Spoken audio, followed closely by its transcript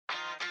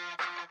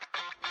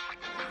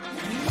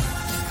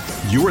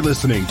You're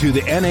listening to the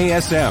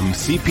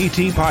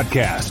NASM-CPT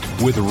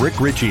podcast with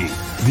Rick Ritchie,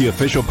 the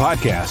official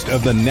podcast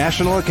of the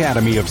National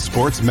Academy of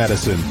Sports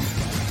Medicine.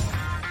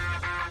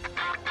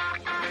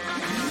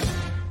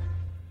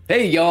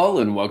 Hey, y'all,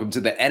 and welcome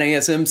to the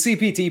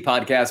NASM-CPT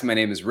podcast. My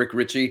name is Rick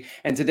Ritchie,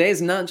 and today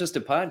is not just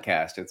a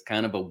podcast, it's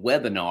kind of a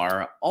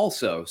webinar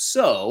also.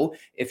 So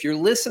if you're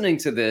listening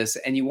to this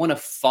and you want to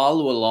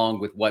follow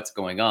along with what's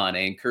going on,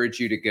 I encourage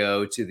you to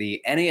go to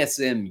the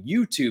NASM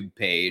YouTube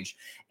page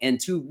and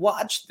to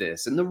watch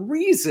this. And the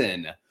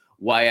reason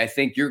why I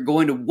think you're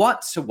going to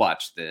want to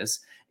watch this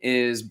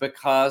is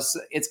because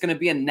it's going to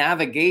be a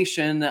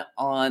navigation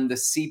on the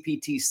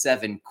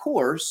CPT-7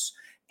 course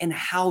and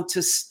how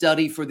to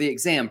study for the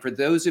exam. For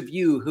those of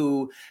you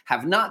who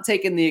have not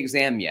taken the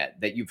exam yet,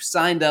 that you've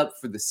signed up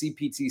for the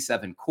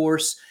CPT-7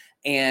 course,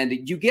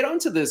 and you get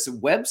onto this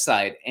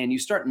website and you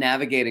start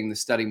navigating the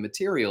study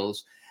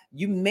materials,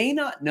 you may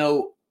not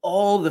know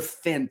all the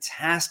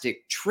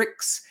fantastic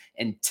tricks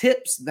and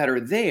tips that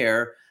are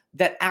there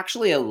that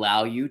actually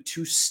allow you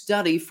to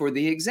study for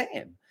the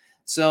exam.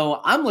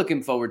 So I'm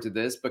looking forward to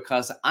this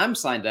because I'm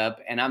signed up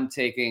and I'm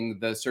taking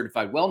the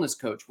Certified Wellness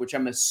Coach, which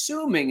I'm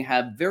assuming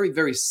have very,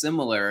 very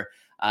similar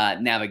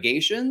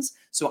navigations.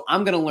 So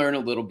I'm going to learn a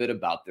little bit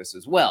about this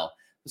as well.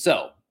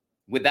 So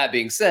with that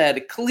being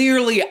said,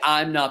 clearly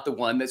I'm not the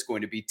one that's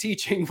going to be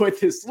teaching what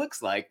this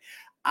looks like.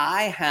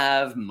 I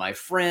have my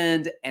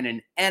friend and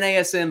an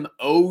NASM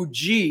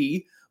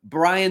OG,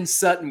 Brian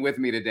Sutton, with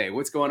me today.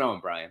 What's going on,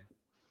 Brian?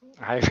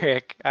 Hi,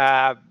 Rick.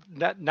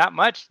 Not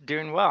much.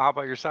 Doing well. How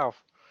about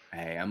yourself?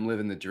 Hey, I'm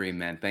living the dream,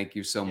 man. Thank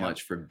you so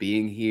much for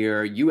being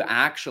here. You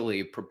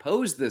actually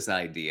proposed this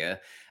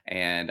idea,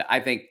 and I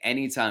think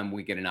anytime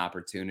we get an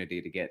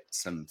opportunity to get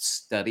some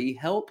study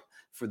help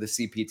for the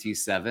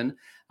CPT-7,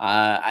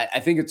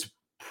 I think it's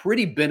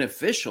pretty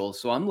beneficial.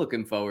 So I'm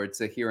looking forward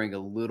to hearing a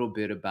little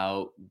bit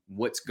about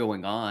what's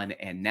going on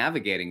and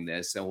navigating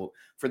this. So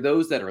for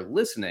those that are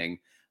listening,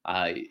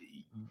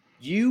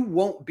 you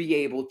won't be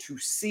able to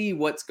see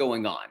what's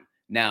going on.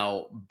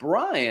 Now,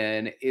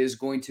 Brian is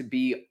going to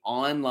be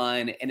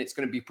online and it's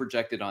going to be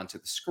projected onto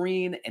the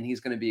screen, and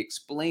he's going to be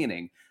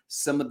explaining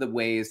some of the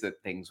ways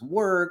that things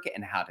work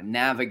and how to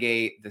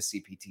navigate the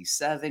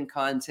CPT-7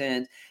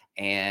 content.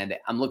 And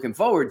I'm looking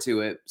forward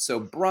to it. So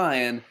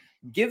Brian,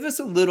 give us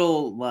a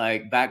little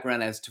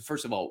background as to,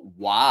 first of all,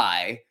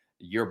 why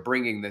you're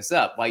bringing this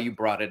up, why you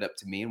brought it up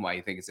to me and why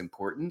you think it's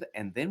important.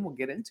 And then we'll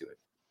get into it.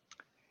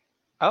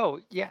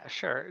 Oh, yeah,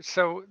 sure.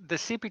 So the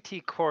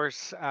CPT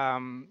course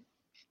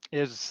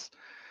is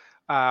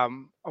a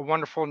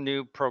wonderful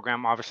new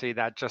program, obviously,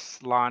 that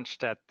just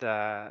launched at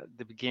the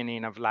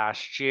beginning of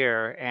last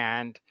year.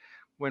 And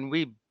when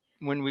we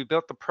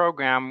built the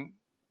program,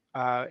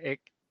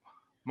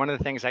 one of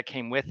the things that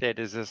came with it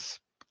is this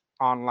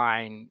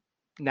online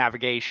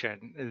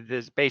navigation.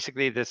 This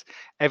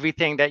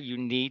everything that you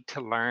need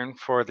to learn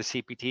for the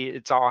CPT,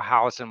 it's all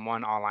housed in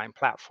one online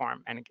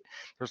platform. And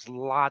there's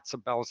lots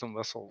of bells and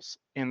whistles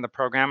in the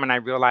program. And I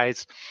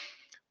realized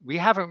we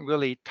haven't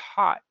really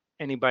taught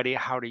anybody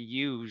how to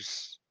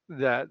use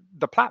the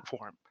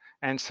platform.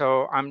 And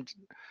so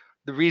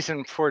the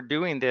reason for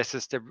doing this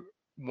is to,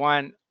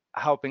 one,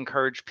 help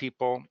encourage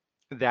people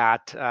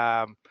that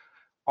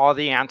all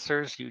the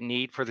answers you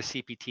need for the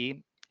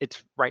CPT,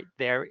 it's right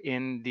there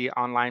in the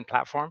online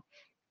platform.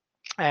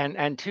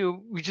 And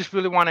two, we just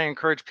really want to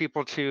encourage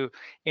people to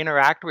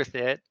interact with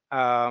it.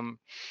 And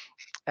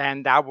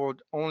that will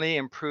only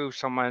improve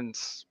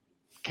someone's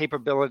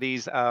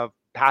capabilities of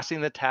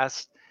passing the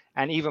test,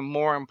 and even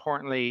more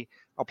importantly,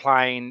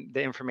 applying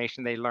the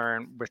information they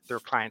learn with their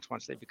clients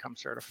once they become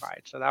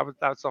certified. So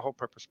that's the whole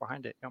purpose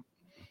behind it. Yep.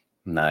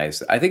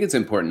 Nice. I think it's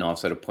important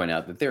also to point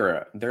out that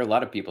there are a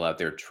lot of people out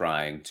there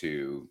trying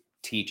to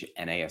teach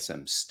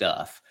NASM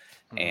stuff,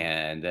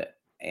 and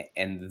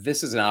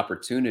this is an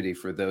opportunity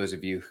for those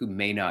of you who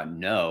may not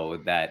know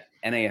that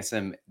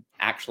NASM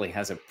actually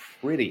has a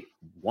pretty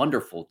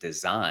wonderful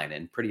design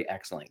and pretty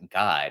excellent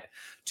guide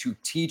to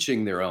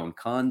teaching their own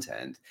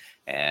content.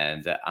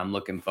 And I'm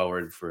looking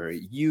forward for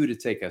you to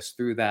take us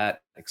through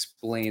that,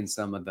 explain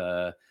some of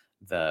the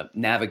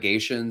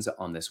navigations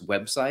on this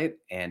website,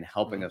 and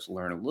helping us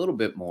learn a little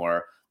bit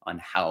more on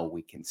how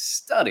we can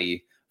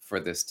study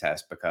for this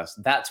test, because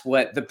that's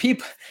what the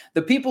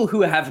people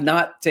who have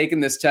not taken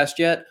this test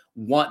yet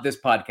want this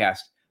podcast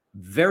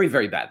very,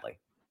 very badly.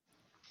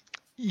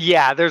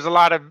 Yeah, there's a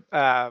lot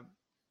of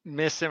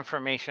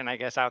misinformation, I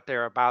guess, out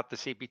there about the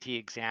CPT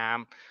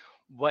exam,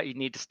 what you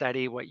need to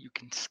study, what you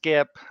can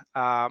skip,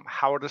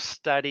 how to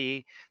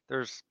study.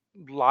 There's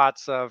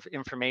lots of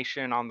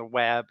information on the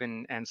web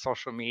and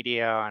social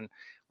media on,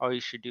 oh, you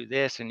should do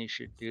this and you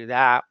should do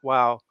that.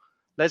 Well,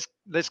 let's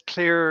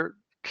clear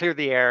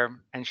the air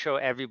and show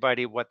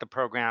everybody what the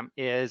program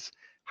is,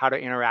 how to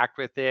interact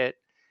with it.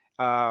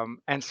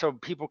 And so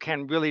people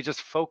can really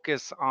just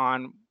focus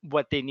on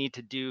what they need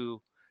to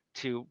do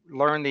to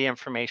learn the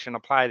information,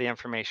 apply the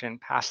information,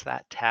 pass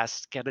that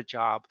test, get a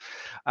job.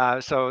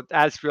 So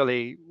that's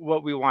really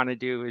what we want to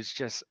do, is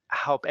just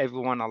help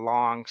everyone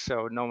along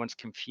so no one's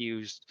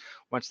confused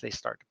once they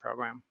start the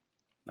program.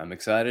 I'm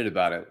excited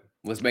about it.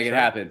 Let's make it Sure.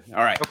 happen.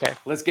 All right, Okay.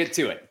 let's get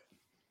to it.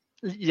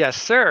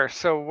 Yes, sir.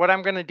 So what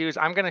I'm going to do is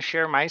I'm going to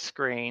share my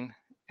screen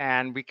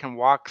and we can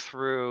walk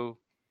through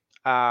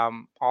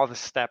all the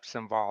steps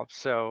involved.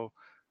 So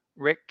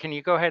Rick, can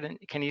you go ahead and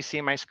can you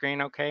see my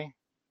screen okay?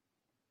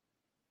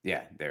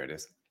 Yeah, there it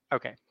is.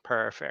 Okay,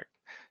 perfect.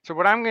 So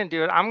what I'm going to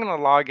do is I'm going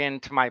to log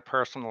into my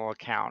personal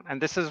account.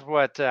 And this is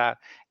what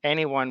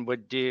anyone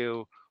would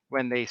do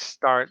when they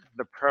start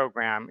the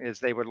program is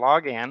they would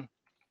log in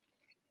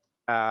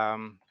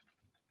to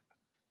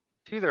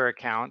their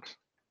account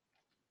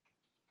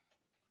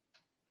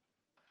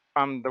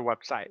from the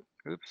website.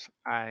 Oops,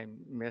 I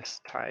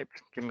mistyped.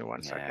 Give me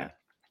one Yeah. second.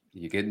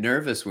 You get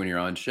nervous when you're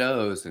on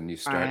shows and you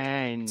start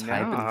I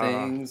typing know.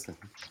 things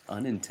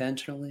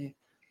unintentionally.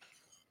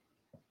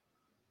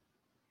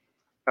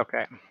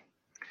 Okay.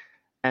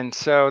 And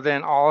so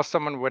then all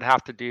someone would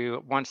have to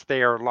do once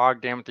they are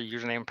logged in with the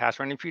username and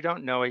password, and if you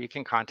don't know it, you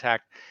can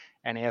contact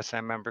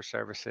NASM member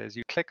services.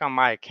 You click on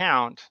my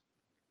account,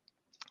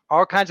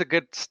 all kinds of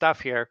good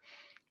stuff here.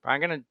 But I'm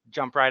going to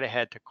jump right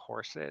ahead to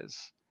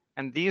courses.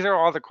 And these are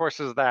all the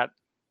courses that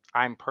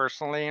I'm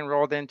personally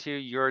enrolled into.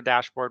 Your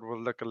dashboard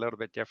will look a little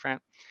bit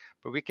different,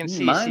 but we can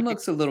see Mine CPT.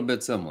 looks a little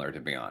bit similar, to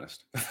be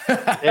honest.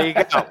 There you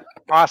go.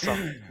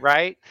 Awesome,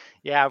 right?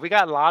 Yeah, we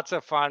got lots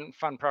of fun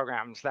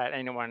programs that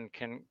anyone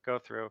can go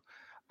through.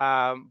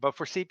 But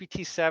for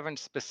CPT 7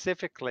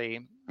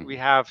 specifically, we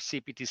have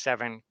CPT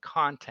 7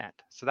 content.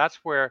 So that's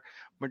where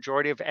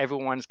majority of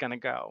everyone's going to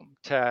go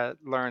to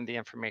learn the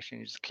information.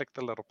 You just click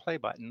the little play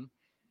button.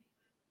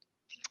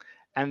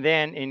 And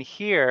then in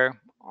here,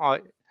 a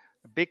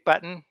big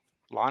button,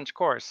 launch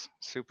course,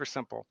 super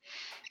simple.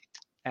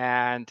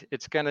 And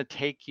it's going to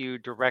take you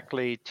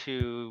directly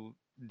to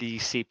the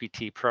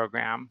CPT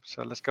program.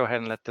 So let's go ahead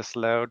and let this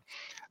load.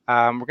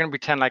 We're going to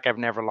pretend like I've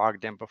never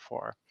logged in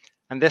before.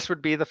 And this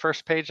would be the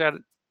first page that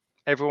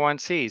everyone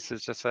sees.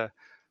 It's just a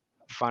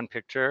fun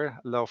picture,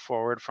 a little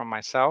forward from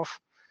myself.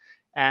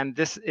 And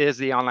this is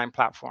the online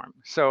platform.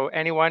 So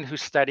anyone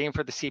who's studying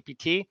for the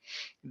CPT,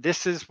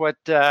 this is what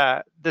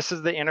this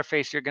is the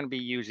interface you're going to be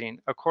using.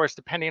 Of course,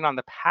 depending on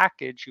the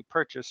package you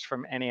purchased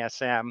from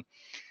NASM,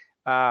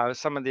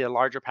 some of the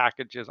larger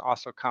packages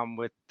also come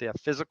with the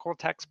physical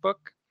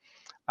textbook.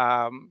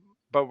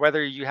 But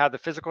whether you have the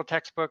physical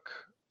textbook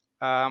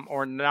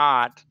or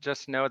not,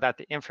 just know that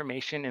the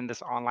information in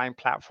this online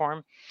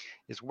platform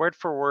is word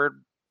for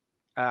word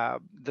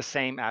the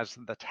same as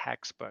the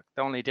textbook.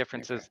 The only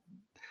difference is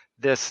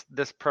this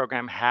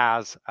program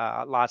has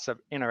lots of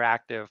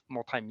interactive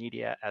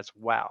multimedia as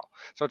well.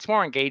 So it's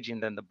more engaging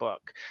than the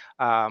book,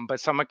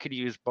 but someone could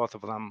use both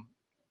of them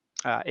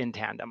in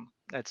tandem.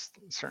 That's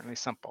certainly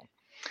simple.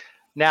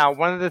 Now,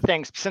 one of the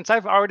things, since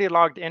I've already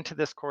logged into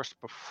this course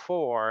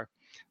before,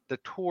 the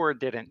tour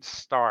didn't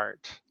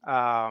start.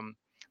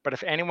 But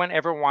if anyone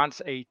ever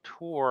wants a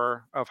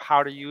tour of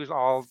how to use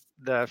all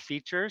the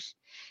features,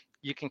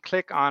 you can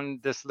click on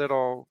this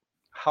little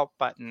help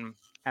button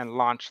and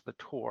launch the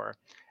tour.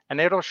 And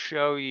it'll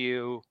show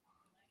you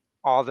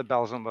all the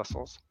bells and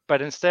whistles.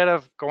 But instead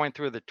of going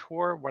through the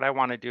tour, what I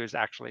want to do is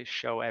actually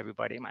show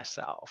everybody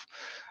myself.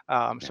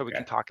 So we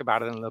can talk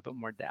about it in a little bit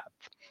more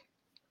depth.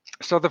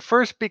 So the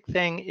first big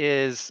thing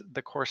is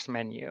the course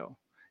menu,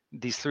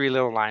 these three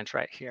little lines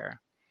right here.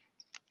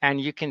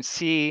 And you can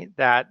see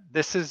that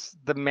this is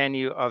the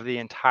menu of the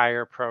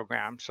entire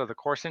program. So the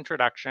course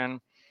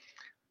introduction,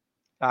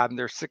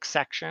 there's 6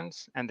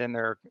 sections, and then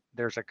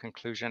there's a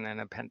conclusion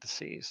and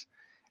appendices.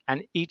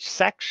 And each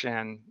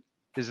section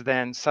is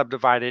then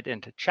subdivided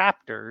into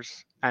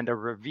chapters and a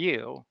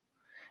review.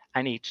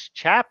 And each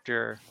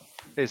chapter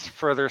is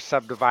further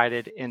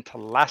subdivided into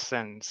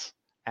lessons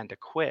and a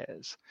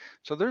quiz.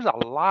 So there's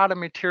a lot of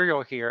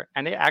material here,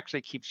 and it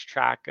actually keeps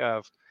track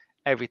of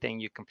everything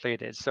you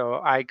completed.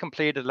 So I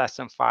completed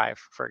lesson 5,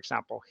 for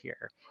example,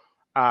 here.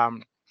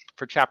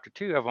 For chapter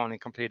 2, I've only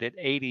completed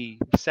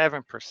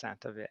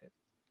 87% of it.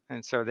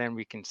 And so then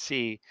we can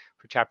see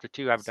for chapter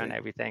 2, I've done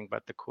everything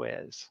but the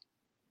quiz.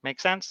 Make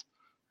sense?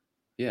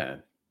 Yeah.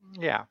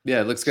 Yeah.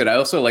 Yeah, it looks good. I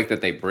also like that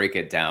they break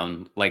it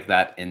down like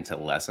that into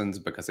lessons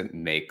because it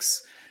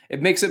makes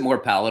it more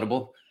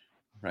palatable,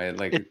 right?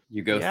 Like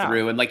you go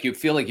through and like you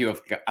feel like you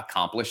have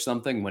accomplished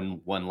something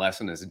when one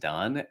lesson is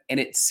done,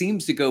 and it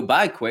seems to go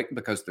by quick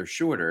because they're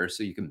shorter,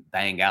 so you can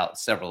bang out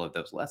several of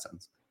those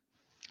lessons.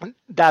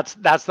 That's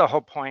the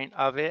whole point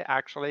of it.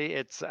 Actually,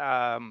 it's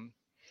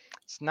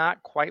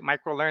not quite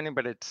micro learning,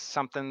 but it's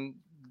something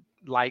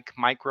like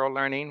micro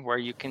learning where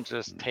you can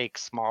just take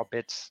small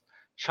bits,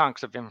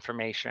 chunks of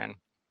information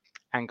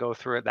and go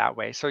through it that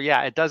way. So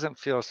yeah, it doesn't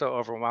feel so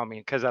overwhelming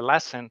because a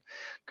lesson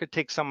could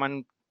take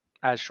someone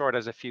as short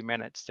as a few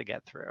minutes to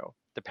get through,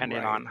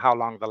 depending on how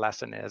long the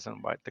lesson is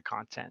and what the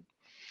content.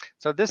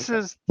 So this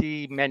is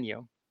the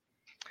menu,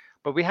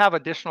 but we have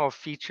additional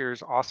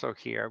features also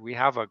here. We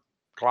have a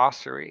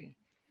glossary.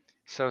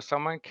 So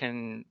someone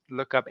can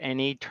look up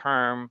any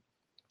term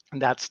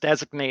that's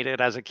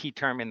designated as a key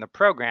term in the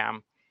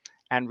program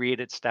and read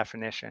its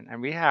definition. And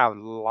we have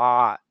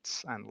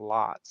lots and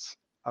lots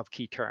of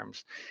key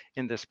terms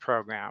in this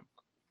program.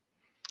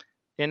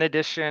 In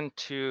addition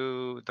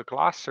to the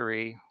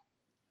glossary,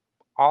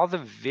 all the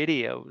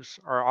videos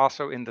are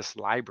also in this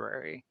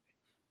library.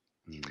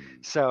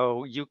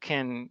 So you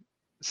can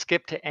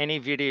skip to any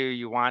video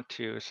you want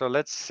to. So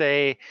let's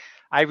say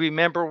I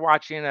remember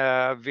watching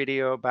a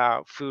video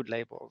about food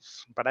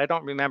labels, but I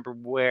don't remember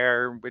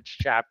where, which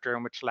chapter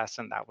and which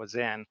lesson that was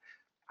in.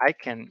 I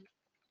can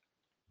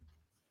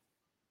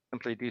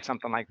simply do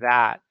something like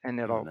that and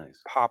Oh, it'll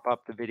nice. pop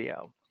up the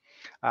video.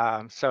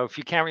 So if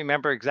you can't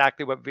remember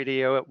exactly what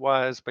video it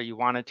was, but you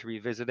wanted to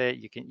revisit it,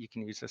 you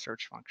can use the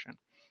search function.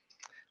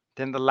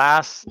 Then the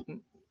last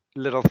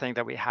little thing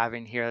that we have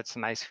in here that's a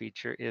nice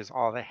feature is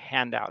all the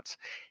handouts.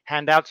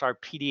 Handouts are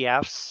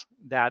PDFs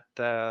that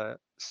the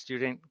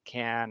student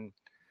can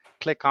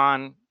click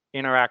on,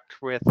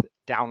 interact with,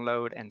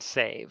 download, and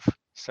save.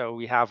 So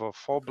we have a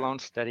full-blown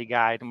study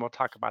guide, and we'll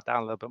talk about that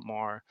a little bit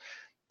more.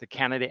 The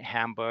candidate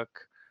handbook,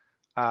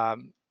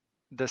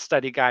 the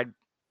study guide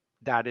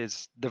that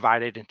is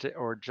divided into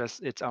or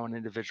just its own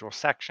individual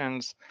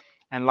sections,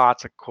 and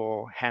lots of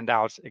cool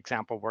handouts,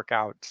 example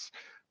workouts,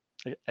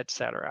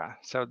 etc.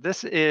 So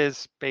this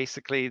is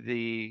basically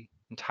the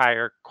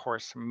entire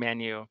course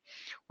menu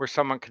where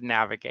someone can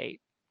navigate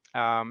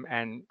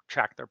and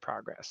track their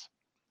progress.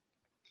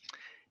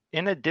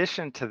 In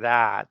addition to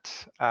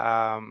that,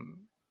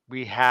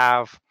 we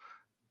have,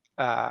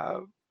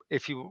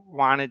 if you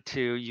wanted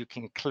to, you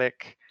can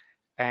click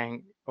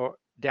and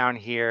down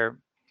here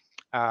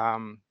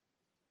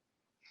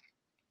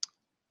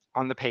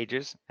on the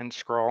pages and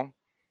scroll.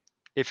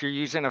 If you're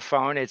using a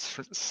phone, it's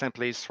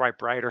simply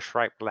swipe right or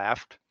swipe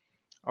left,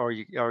 or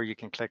you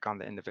can click on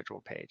the individual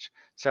page.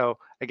 So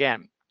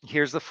again,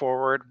 here's the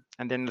forward,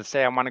 and then let's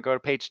say I want to go to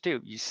page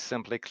 2. You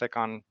simply click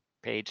on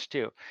page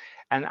 2.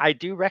 And I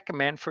do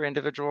recommend for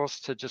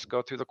individuals to just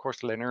go through the course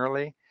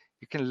linearly.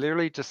 You can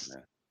literally just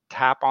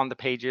tap on the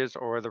pages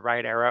or the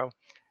right arrow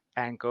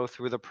and go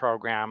through the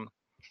program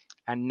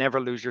and never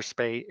lose your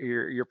space,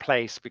 your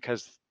place,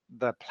 because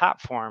the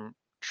platform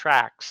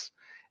tracks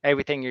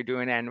everything you're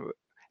doing. And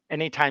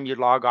anytime you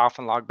log off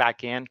and log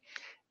back in,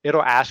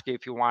 it'll ask you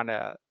if you want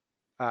to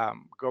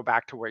go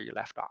back to where you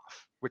left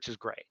off, which is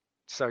great.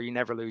 So you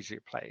never lose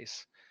your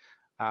place.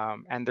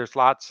 And there's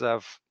lots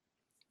of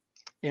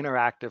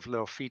interactive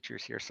little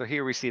features here. So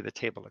here we see the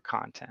table of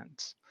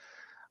contents.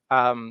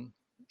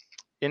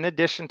 In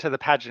addition to the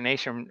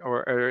pagination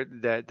or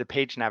the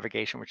page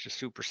navigation, which is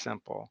super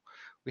simple,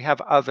 we have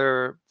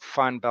other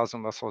fun bells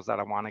and whistles that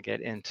I want to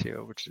get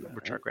into, which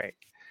are great.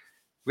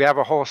 We have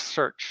a whole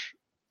search.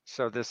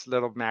 So this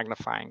little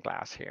magnifying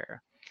glass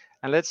here.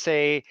 And let's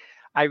say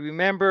I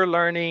remember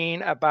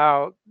learning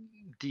about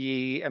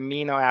the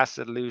amino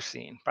acid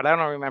leucine, but I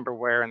don't remember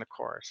where in the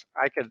course.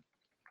 I could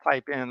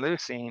type in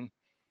leucine,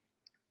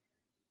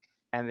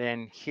 and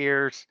then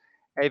here's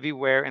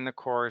everywhere in the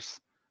course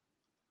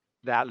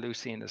that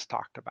leucine is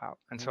talked about.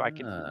 And so I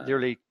could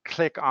literally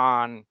click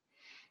on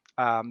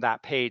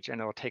that page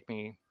and it'll take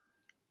me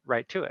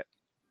right to it.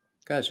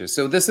 Gotcha.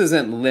 So this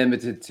isn't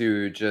limited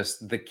to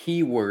just the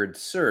keyword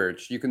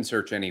search. You can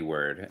search any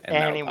word and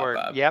that'll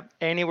pop up. Yep,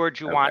 any word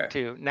you want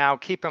to. Now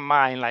keep in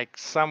mind, like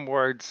some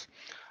words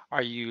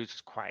are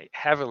used quite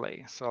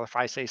heavily. So if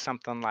I say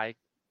something like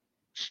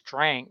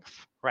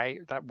strength,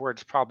 right, that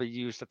word's probably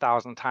used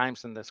 1,000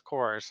 times in this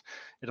course,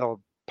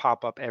 it'll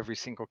pop up every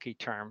single key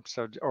term,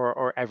 so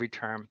or every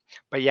term.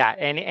 But yeah,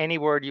 any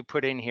word you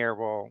put in here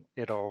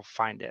it'll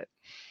find it.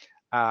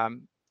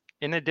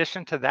 In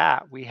addition to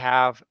that, we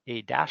have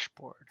a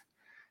dashboard,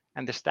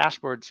 and this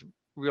dashboard's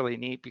really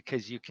neat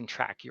because you can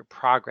track your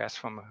progress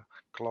from a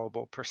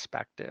global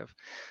perspective.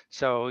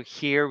 So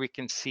here we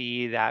can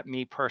see that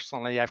me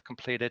personally, I've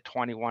completed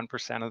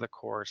 21% of the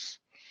course.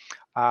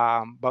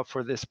 But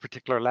for this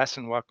particular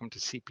lesson, welcome to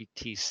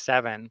CPT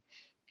 7,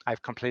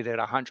 I've completed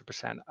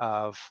 100%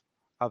 of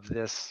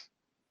this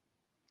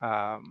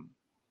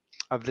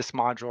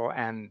module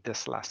and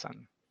this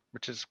lesson,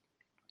 which is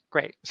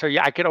great. So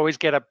yeah, I could always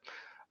get a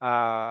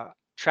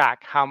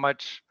track how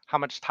much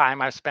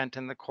time I've spent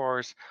in the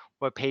course,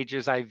 what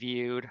pages I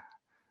viewed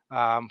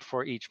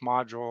for each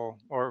module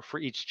or for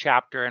each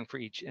chapter and for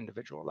each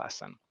individual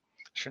lesson.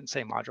 I shouldn't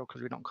say module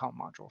because we don't call them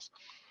modules.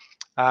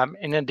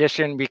 In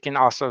addition, we can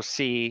also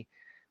see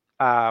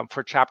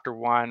for chapter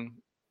 1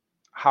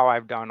 how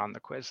I've done on the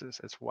quizzes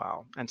as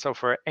well. And so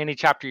for any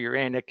chapter you're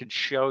in, it could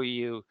show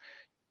you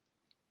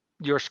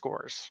your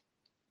scores.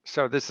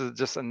 So this is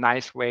just a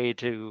nice way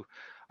to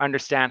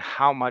understand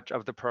how much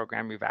of the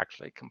program you've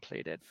actually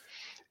completed.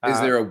 Is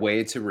there a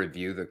way to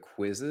review the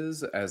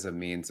quizzes as a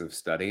means of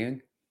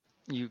studying?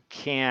 You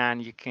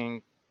can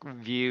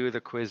view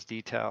the quiz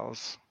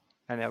details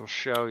and it'll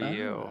show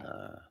you.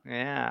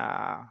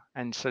 Yeah.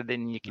 And so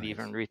then you could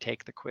even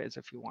retake the quiz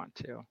if you want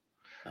to.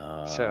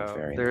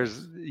 So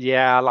there's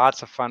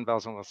lots of fun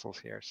bells and whistles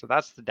here. So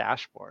that's the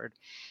dashboard.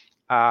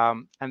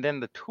 And then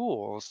the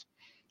tools,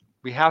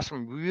 we have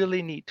some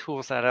really neat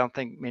tools that I don't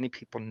think many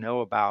people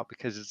know about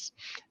because it's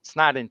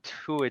not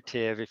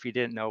intuitive if you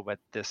didn't know what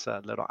this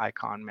little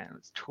icon meant.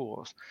 It's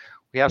tools.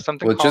 We have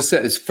something Well, called.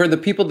 just for the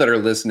people that are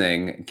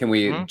listening, can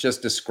we Mhm,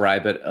 just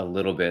describe it a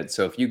little bit?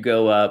 So if you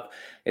go up,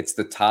 it's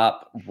the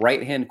top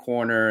right-hand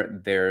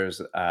corner. There's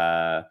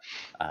uh,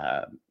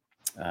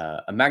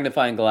 a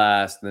magnifying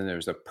glass, then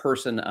there's a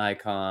person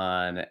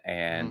icon, mhm,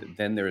 and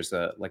then there's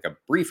a like a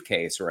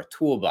briefcase or a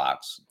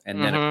toolbox,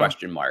 and then a mhm.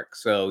 question mark.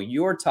 So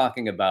you're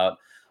talking about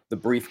the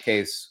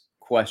briefcase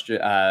question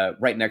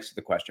right next to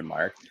the question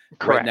mark, right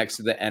Correct. next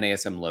to the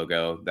NASM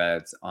logo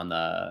that's on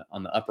the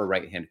upper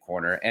right hand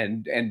corner.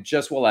 And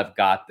just while I've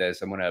got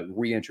this, I'm going to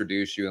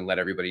reintroduce you and let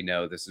everybody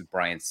know this is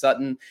Brian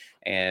Sutton.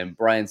 And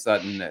Brian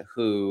Sutton,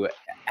 who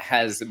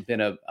has been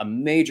a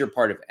major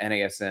part of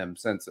NASM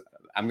since,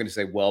 I'm going to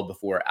say, well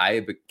before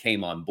I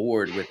came on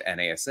board with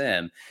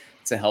NASM,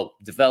 to help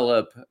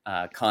develop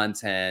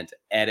content,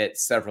 edit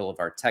several of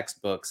our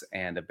textbooks,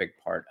 and a big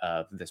part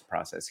of this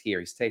process here.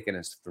 He's taken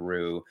us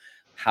through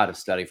how to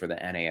study for the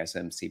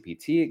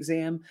NASM-CPT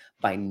exam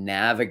by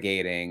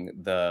navigating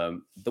the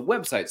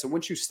website. So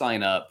once you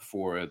sign up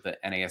for the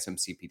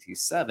NASM-CPT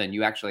 7,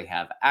 you actually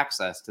have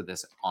access to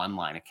this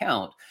online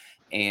account,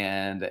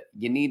 and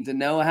you need to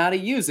know how to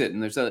use it.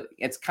 And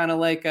it's kind of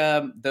like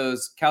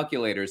those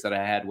calculators that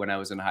I had when I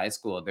was in high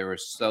school. There were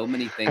so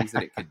many things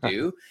that it could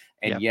do,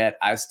 and Yep. yet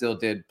I still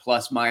did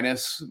plus,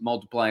 minus,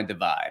 multiply, and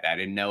divide. I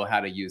didn't know how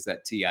to use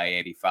that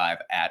TI-85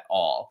 at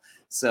all.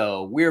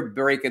 So we're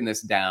breaking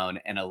this down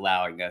and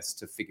allowing us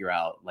to figure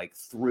out, like,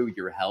 through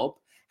your help,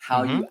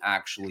 how Hmm. you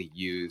actually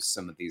use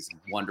some of these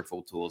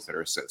wonderful tools that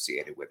are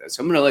associated with it.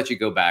 So I'm going to let you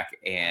go back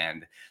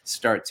and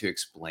start to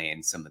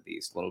explain some of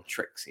these little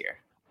tricks here.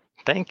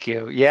 Thank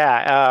you.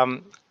 Yeah.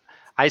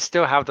 I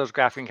still have those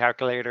graphing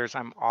calculators.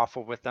 I'm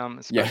awful with them,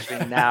 Yeah.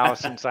 especially now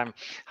since I'm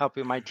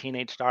helping my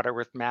teenage daughter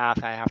with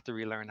math. I have to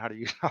relearn how to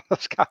use all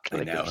those I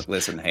know. calculators.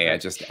 Listen, hey,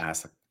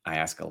 But I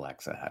ask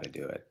Alexa how to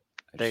do it.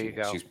 there you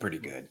go. She's pretty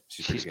good.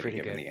 She's pretty She's good at pretty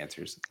giving good. the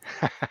answers.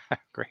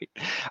 Great.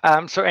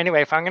 So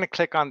anyway, if I'm going to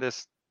click on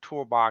this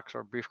toolbox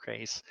or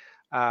briefcase,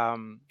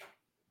 um,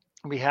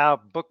 we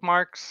have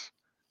bookmarks,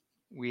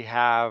 we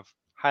have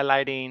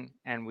highlighting,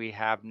 and we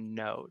have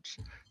notes.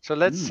 So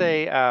let's Mm.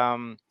 say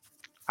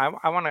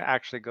I want to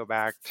actually go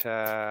back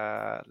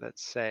to,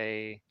 let's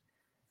say,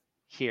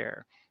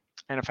 here.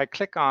 And if I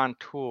click on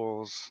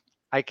tools,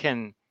 I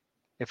can,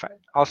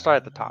 I'll start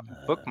at the top,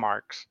 Ah.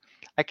 bookmarks.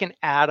 I can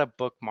add a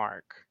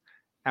bookmark.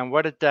 And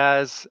what it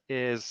does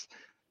is,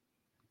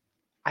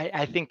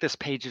 I think this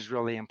page is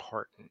really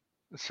important.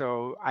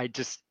 So I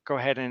just go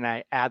ahead and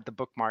I add the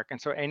bookmark.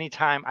 And so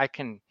anytime I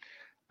can,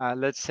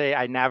 let's say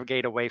I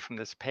navigate away from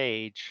this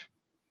page,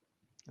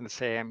 and let's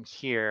say I'm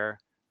here,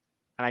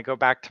 and I go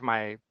back to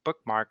my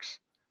bookmarks,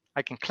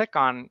 I can click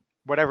on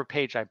whatever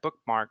page I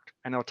bookmarked,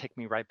 and it'll take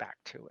me right back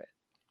to it.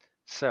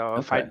 So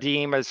if I Okay.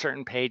 deem a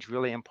certain page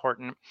really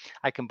important,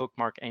 I can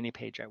bookmark any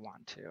page I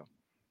want to,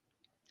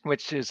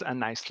 which is a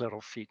nice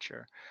little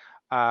feature.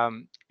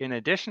 In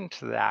addition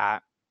to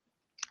that,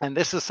 and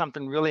this is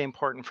something really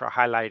important for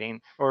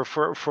highlighting or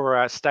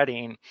for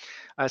studying,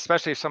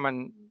 especially if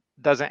someone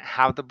doesn't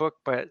have the book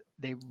but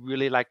they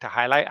really like to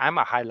highlight. I'm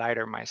a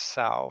highlighter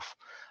myself.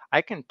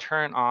 I can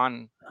turn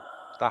on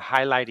the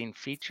highlighting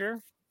feature,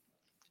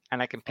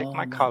 and I can pick Oh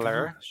my my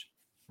color, gosh.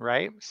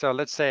 right? So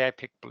let's say I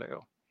pick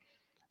blue.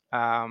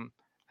 Um,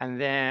 and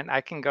then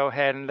I can go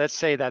ahead and let's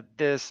say that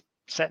this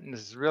sentence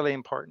is really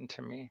important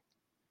to me.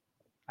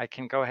 I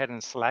can go ahead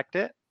and select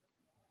it.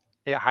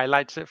 It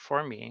highlights it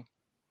for me.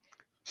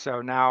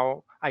 So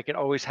now I can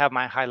always have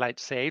my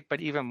highlights saved,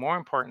 but even more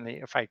importantly,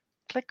 if I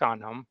click on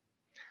them,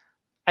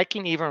 I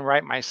can even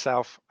write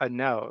myself a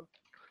note.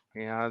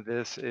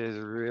 This is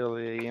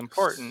really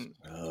important.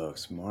 Oh,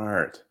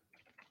 smart.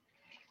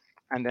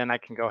 And then I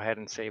can go ahead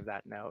and save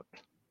that note.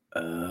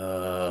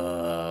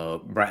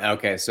 Oh, right.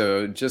 Okay.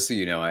 So just so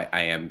you know, I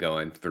am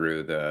going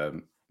through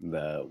the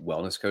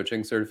wellness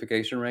coaching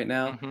certification right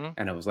now. Hmm.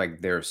 And I was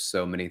like, there are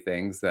so many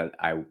things that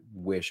I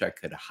wish I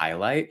could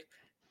highlight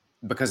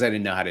because I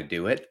didn't know how to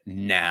do it.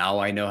 Now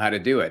I know how to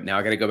do it. Now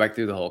I got to go back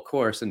through the whole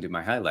course and do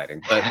my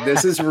highlighting. But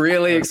this is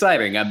really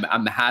exciting.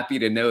 I'm happy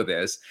to know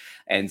this.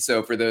 And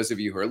so for those of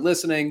you who are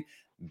listening,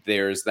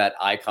 there's that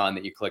icon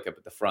that you click up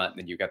at the front, and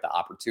then you've got the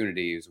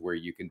opportunities where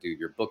you can do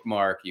your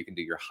bookmark, you can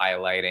do your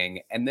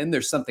highlighting, and then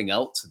there's something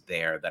else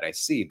there that I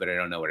see, but I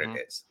don't know what it Hmm.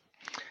 is.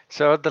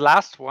 So the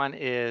last one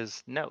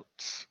is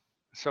notes.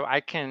 So I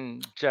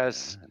can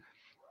just Uh,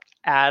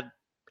 add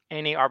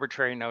any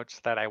arbitrary notes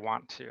that I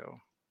want to.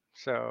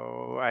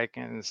 So I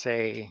can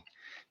say,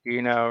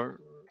 you know,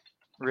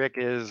 Rick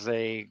is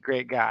a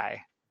great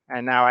guy.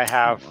 And now oh,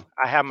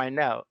 I have my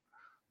note,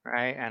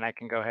 right? And I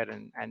can go ahead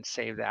and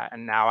save that.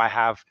 And now I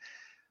have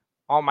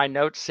all my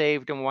notes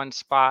saved in one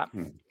spot,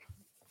 hmm.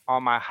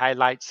 all my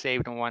highlights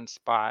saved in one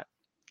spot,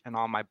 and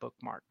all my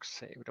bookmarks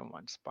saved in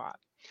one spot.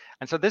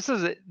 And so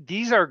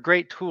these are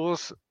great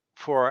tools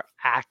for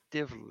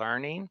active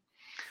learning.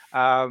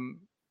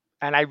 Um,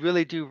 and I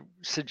really do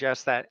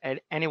suggest that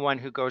anyone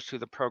who goes through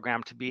the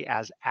program to be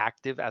as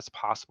active as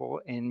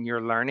possible in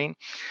your learning.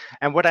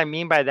 And what I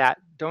mean by that,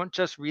 don't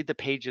just read the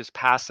pages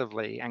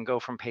passively and go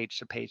from page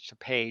to page to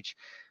page,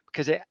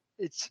 because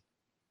it's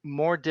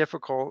more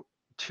difficult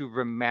to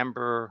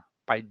remember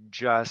by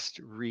just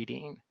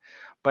reading.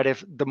 But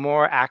if the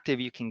more active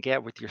you can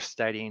get with your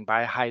studying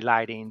by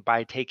highlighting,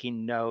 by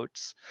taking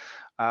notes,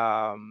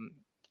 um,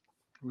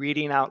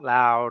 reading out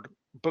loud,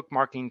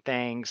 bookmarking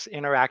things,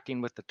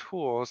 interacting with the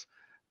tools,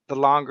 the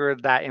longer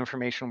that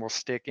information will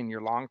stick in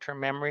your long-term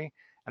memory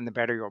and the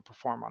better you'll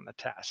perform on the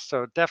test.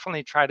 So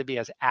definitely try to be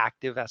as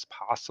active as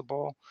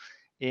possible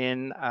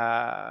in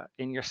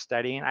your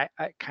studying. I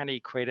kind of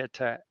equate it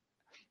to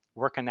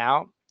working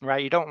out,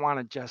 right? You don't want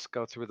to just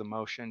go through the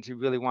motions. You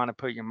really want to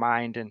put your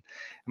mind and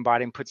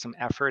body and put some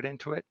effort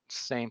into it.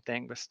 Same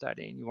thing with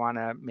studying. You want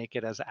to make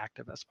it as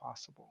active as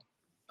possible.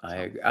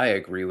 So, I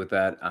agree with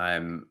that.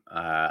 I'm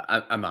a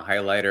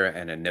highlighter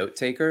and a note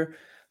taker,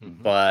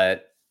 mhm.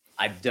 but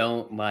I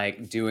don't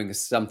like doing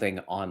something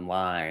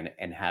online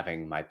and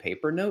having my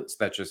paper notes.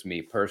 That's just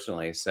me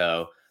personally.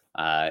 So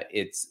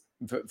it's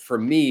for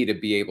me to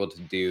be able to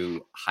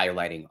do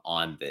highlighting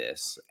on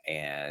this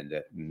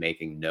and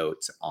making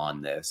notes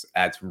on this.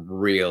 That's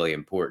really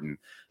important.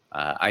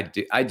 I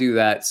do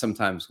that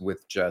sometimes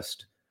with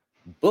just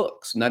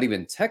books, not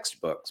even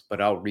textbooks,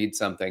 but I'll read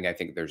something. I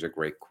think there's a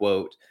great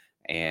quote.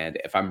 And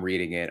if I'm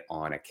reading it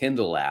on a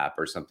Kindle app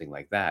or something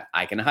like that,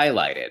 I can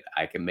highlight it.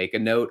 I can make a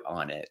note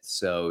on it.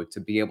 So to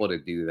be able to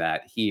do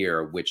that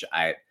here, which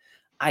I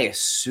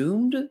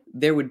assumed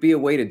there would be a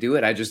way to do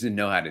it. I just didn't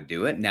know how to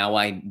do it. Now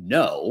I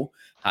know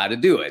how to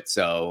do it.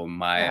 So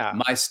Yeah.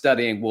 my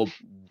studying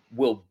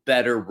will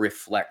better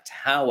reflect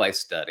how I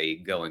study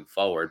going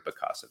forward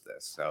because of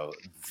this. So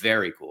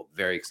very cool.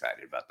 Very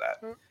excited about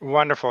that.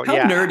 Wonderful. How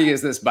Yeah. nerdy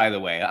is this, by the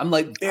way? I'm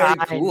like, very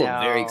I cool,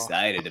 very know.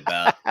 excited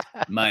about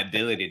my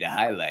ability to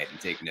highlight and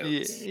take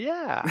notes.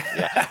 Yeah,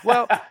 yeah.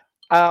 Well,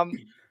 um,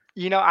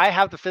 I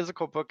have the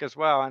physical book as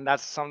well, and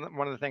that's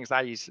one of the things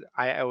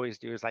I always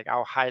do is like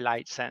I'll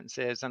highlight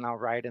sentences and I'll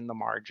write in the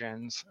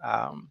margins.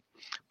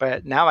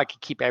 But now I can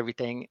keep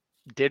everything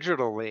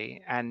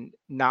digitally and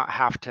not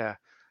have to,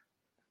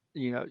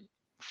 you know,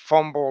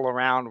 fumble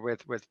around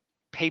with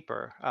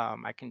paper.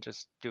 I can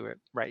just do it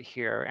right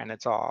here, and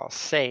it's all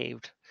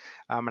saved,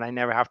 and I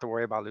never have to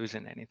worry about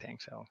losing anything.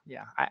 So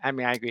yeah, I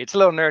mean I agree. It's a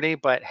little nerdy,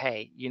 but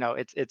hey,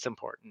 it's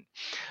important.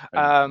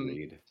 Um,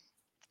 Agreed.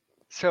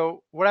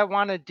 so what I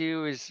want to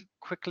do is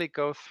quickly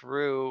go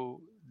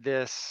through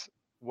this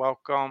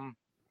welcome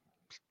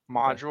Okay.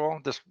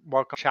 module, this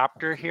welcome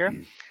chapter here,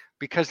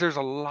 because there's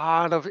a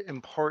lot of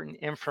important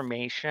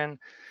information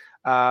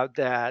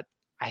that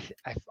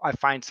I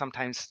find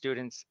sometimes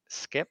students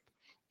skip,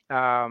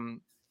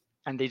 um,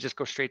 and they just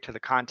go straight to the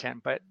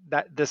content. But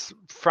that this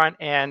front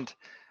end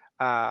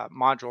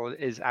module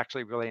is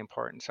actually really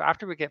important. So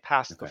after we get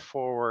past the Okay.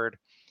 forward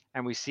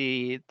and we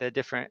see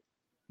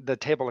the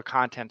table of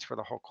contents for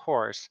the whole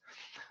course,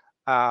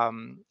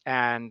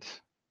 and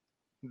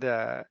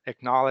the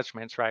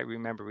acknowledgments, right?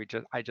 Remember,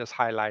 I just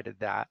highlighted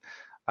that.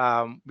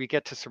 We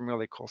get to some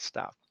really cool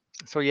stuff.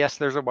 So yes,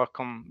 there's a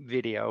welcome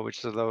video,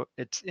 which is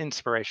it's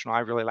inspirational.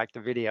 I really like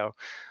the video,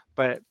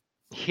 but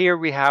here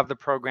we have the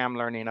program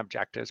learning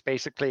objectives.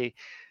 Basically,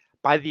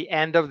 by the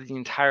end of the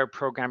entire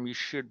program, you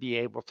should be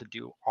able to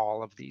do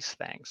all of these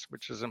things,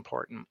 which is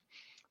important.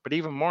 But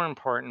even more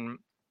important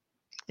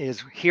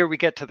is here we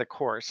get to the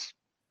course.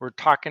 We're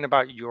talking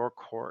about your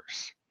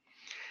course.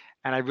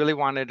 And I really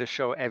wanted to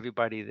show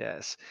everybody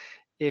this.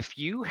 If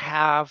you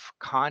have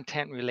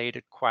content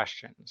related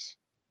questions,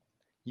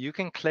 you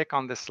can click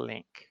on this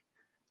link.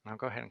 I'll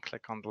go ahead and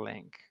click on the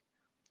link.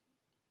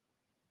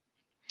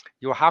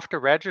 You'll have to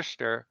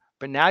register,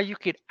 but now you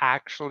could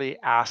actually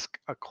ask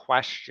a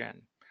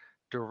question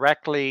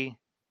directly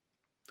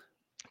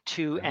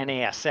to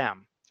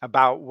NASM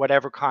about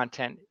whatever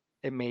content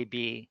it may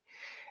be.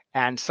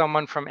 And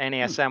someone from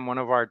NASM, one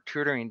of our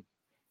tutoring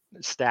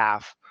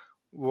staff,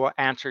 will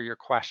answer your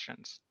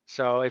questions.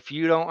 So if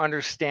you don't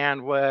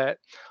understand what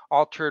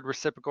altered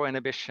reciprocal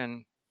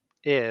inhibition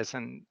is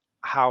and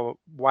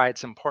why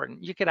it's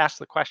important, you could ask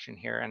the question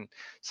here and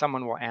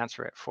someone will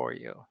answer it for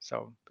you.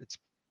 So it's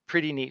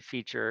pretty neat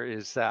feature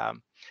is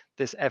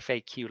this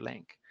FAQ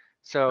link.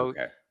 So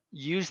Okay.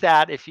 use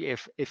that if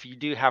you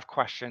do have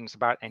questions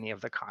about any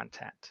of the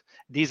content.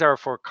 These are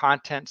for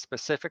content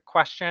specific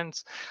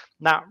questions,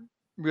 not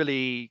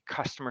really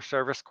customer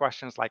service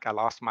questions like I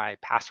lost my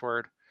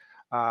password.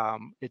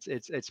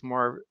 It's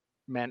more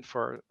meant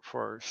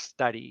for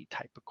study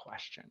type of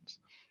questions.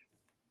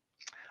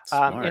 In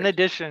Smart.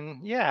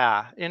 addition,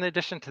 in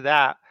addition to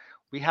that,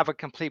 we have a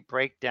complete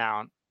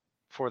breakdown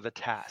for the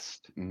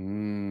test.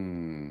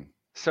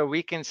 So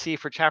we can see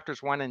for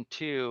chapters 1 and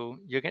 2,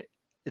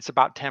 it's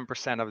about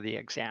 10% of the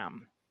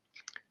exam.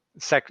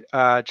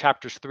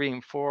 Chapters 3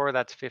 and 4,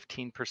 that's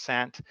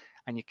 15%,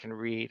 and you can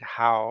read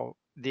how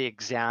the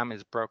exam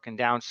is broken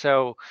down.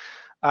 So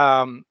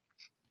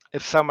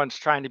if someone's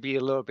trying to be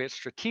a little bit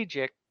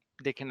strategic,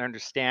 they can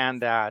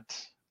understand that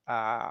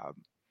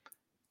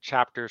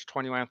chapters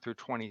 21 through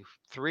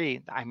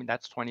 23, I mean,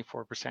 that's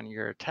 24% of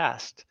your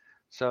test.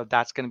 So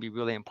that's going to be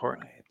really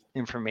important Right.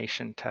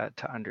 information to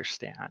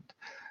understand.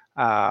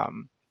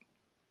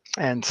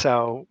 And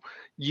so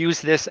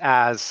use this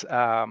as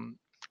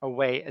a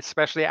way,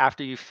 especially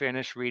after you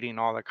finish reading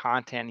all the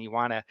content, you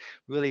want to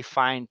really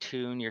fine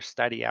tune your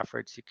study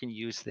efforts. You can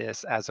use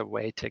this as a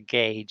way to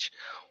gauge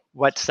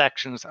what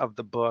sections of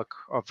the book,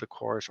 of the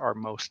course, are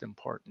most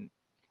important.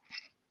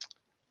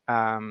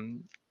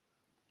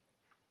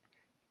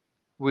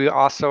 We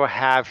also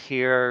have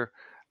here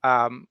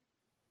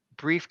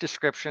brief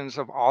descriptions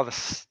of all the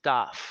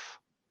stuff.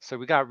 So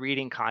we got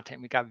reading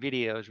content, we got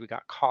videos, we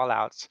got call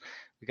outs,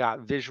 we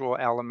got visual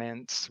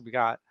elements, we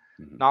got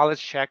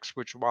knowledge checks,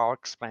 which will all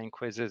explain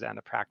quizzes and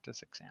a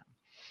practice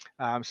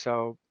exam.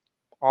 So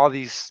all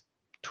these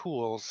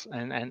tools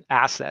and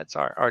assets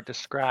are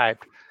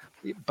described.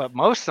 But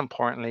most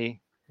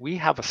importantly, we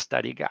have a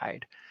study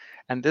guide.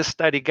 And this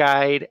study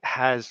guide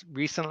has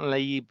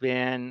recently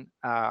been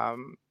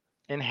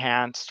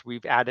enhanced.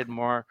 We've added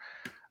more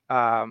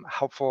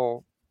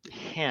helpful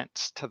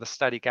hints to the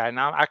study guide.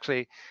 Now,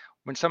 actually,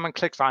 when someone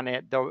clicks on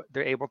it,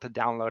 they're able to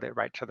download it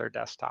right to their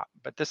desktop.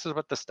 But this is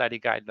what the study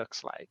guide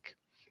looks like.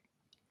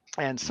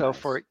 And so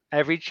for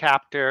every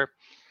chapter,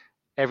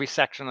 every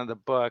section of the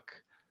book,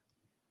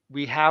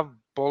 we have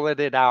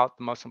bulleted out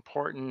the most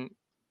important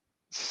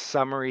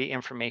summary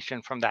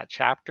information from that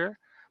chapter.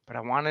 But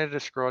I wanted to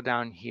scroll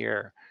down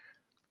here.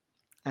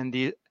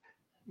 And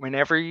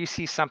whenever you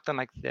see something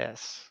like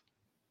this,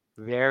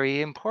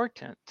 very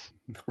important.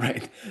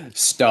 Right.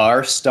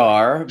 Star,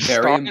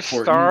 very important.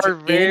 Star,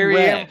 very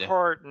in red.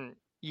 important.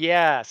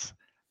 Yes.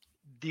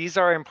 These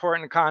are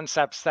important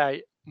concepts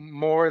that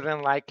more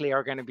than likely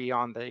are going to be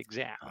on the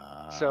exam.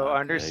 So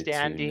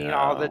understanding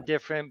all the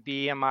different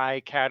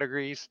BMI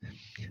categories,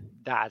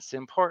 that's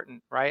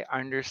important, right?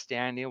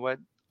 Understanding what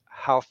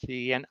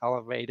healthy and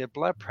elevated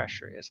blood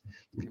pressure is.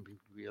 It's going to be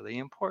really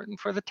important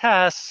for the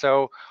test.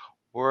 So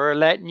we're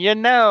letting you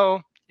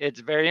know it's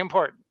very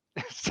important.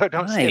 So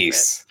don't skip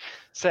it.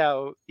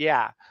 So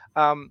yeah,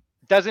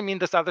 doesn't mean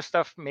this other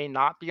stuff may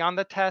not be on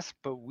the test,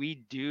 but we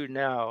do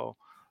know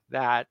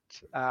that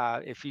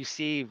if you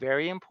see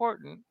very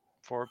important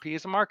 4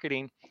 P's of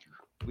marketing,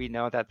 we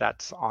know that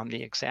that's on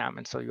the exam.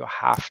 And so you'll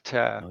have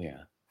to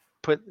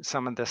put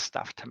some of this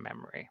stuff to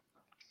memory.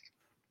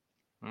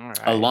 All right.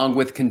 Along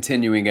with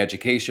continuing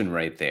education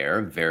right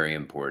there, very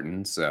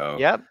important. So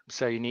yep.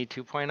 So you need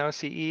 2.0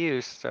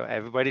 CEUs. So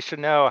everybody should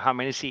know how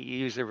many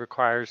CEUs it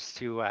requires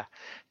to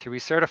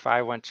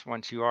recertify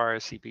once you are a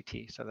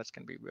CPT. So that's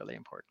going to be really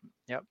important.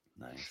 Yep.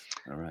 Nice.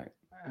 All right.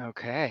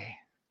 Okay.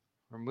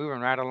 We're moving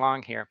right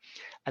along here.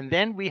 And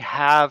then we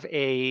have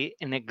an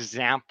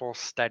example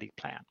study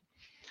plan.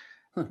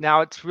 Now,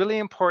 it's really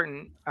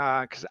important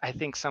because I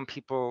think some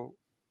people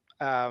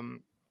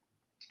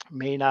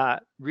may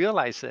not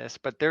realize this,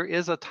 but there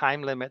is a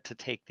time limit to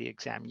take the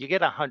exam. You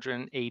get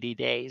 180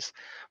 days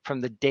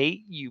from the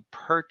date you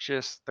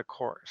purchase the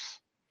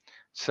course.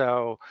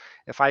 So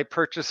if I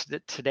purchased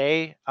it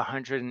today,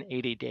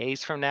 180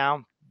 days from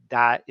now,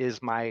 that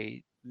is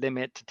my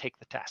limit to take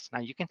the test.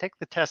 Now, you can take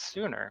the test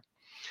sooner,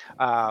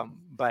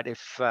 but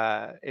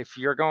if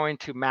you're going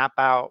to map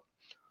out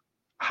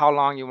how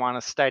long you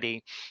want to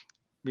study,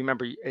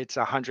 remember it's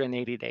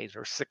 180 days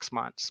or 6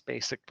 months,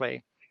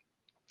 basically.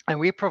 And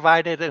we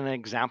provided an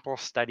example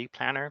study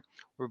planner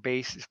where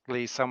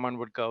basically someone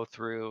would go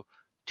through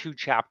 2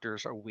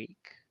 chapters a week.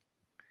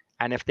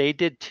 And if they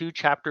did 2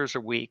 chapters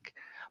a week,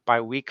 by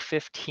week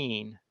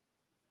 15,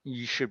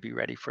 you should be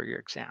ready for your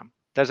exam.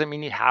 Doesn't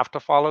mean you have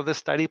to follow the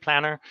study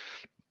planner,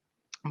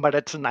 but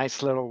it's a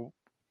nice little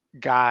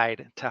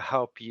guide to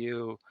help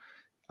you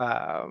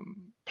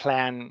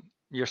plan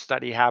your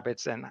study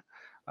habits and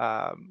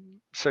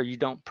so you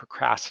don't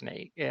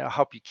procrastinate. It'll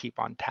help you keep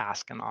on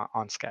task and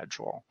on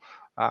schedule.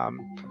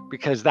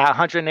 Because that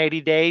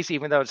 180 days,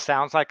 even though it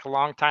sounds like a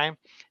long time,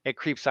 it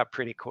creeps up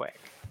pretty quick,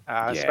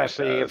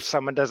 especially if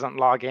someone doesn't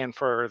log in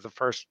for the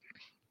first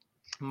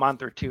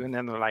month or 2 and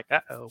then they're like,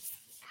 uh-oh,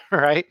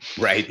 right?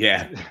 Right,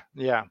 yeah.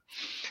 Yeah.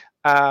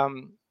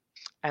 And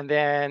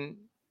then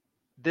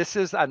this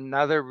is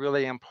another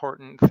really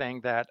important thing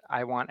that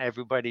I want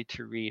everybody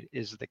to read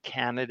is the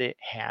candidate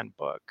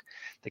handbook.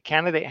 The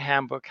candidate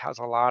handbook has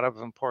a lot of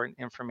important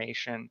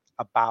information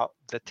about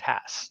the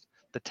test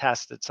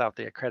itself,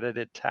 the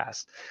accredited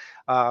test,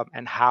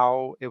 and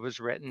how it was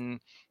written,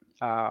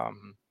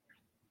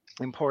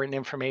 important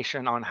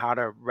information on how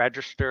to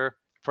register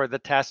for the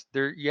test.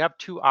 You have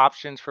 2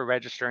 options for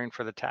registering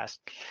for the test.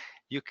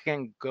 You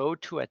can go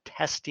to a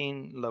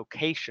testing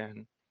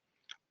location,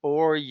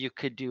 or you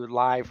could do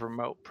live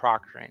remote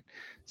proctoring.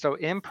 So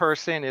in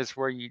person is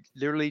where you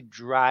literally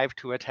drive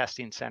to a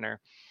testing center.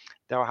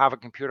 They'll have a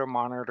computer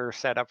monitor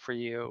set up for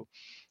you.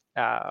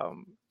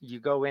 You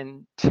go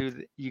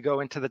into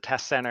the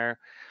test center.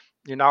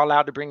 You're not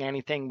allowed to bring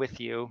anything with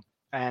you,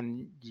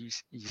 and you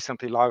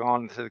simply log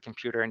on to the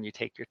computer and you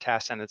take your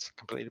test, and it's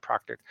completely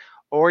proctored.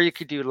 Or you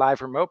could do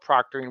live remote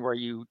proctoring where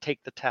you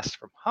take the test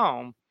from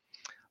home,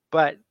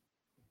 but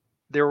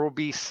there will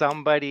be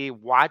somebody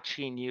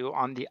watching you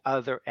on the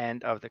other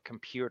end of the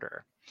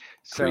computer.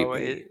 So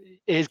it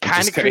is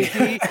kind of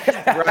creepy,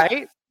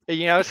 right?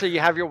 So you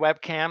have your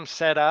webcam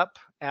set up,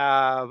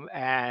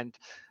 and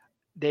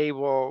they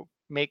will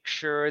make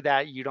sure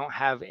that you don't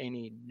have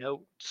any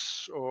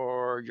notes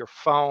or your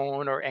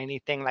phone or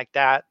anything like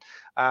that.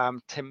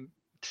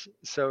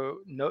 So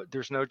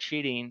there's no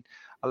cheating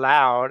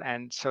allowed,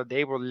 and so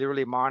they will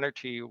literally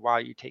monitor you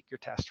while you take your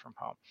test from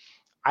home.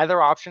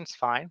 Either option's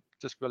fine.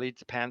 Just really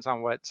depends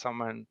on what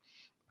someone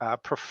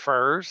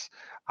prefers.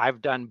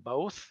 I've done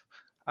both.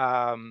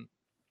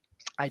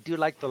 I do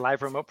like the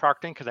live remote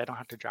proctoring because I don't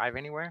have to drive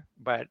anywhere,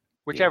 but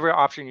whichever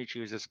option you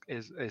choose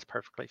is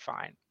perfectly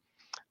fine.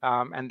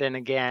 And then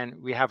again,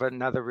 we have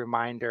another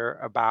reminder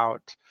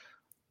about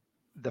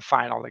the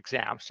final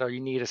exam. So you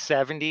need a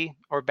 70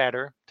 or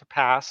better to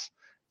pass.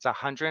 It's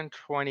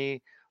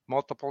 120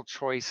 multiple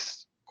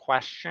choice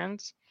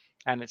questions,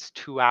 and it's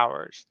 2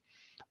 hours.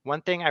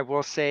 One thing I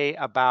will say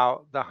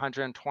about the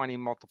 120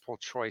 multiple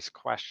choice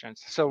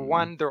questions. So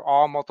one, they're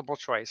all multiple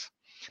choice.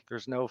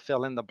 There's no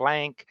fill in the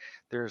blank.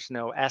 There's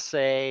no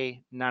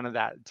essay, none of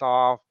that. It's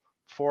all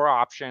 4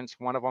 options.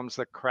 One of them is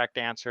the correct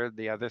answer.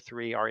 The other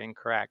 3 are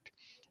incorrect.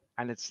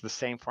 And it's the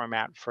same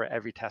format for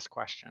every test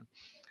question.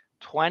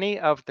 20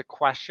 of the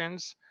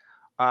questions,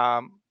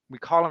 we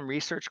call them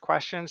research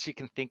questions. You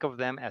can think of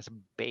them as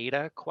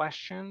beta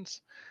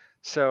questions.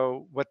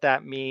 So what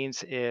that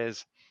means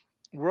is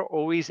we're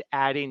always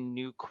adding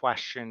new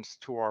questions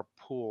to our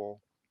pool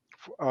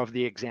of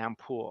the exam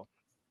pool.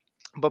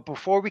 But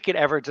before we could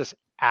ever just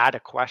add a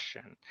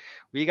question,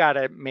 we got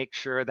to make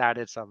sure that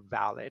it's a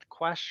valid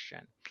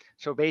question.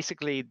 So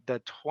basically the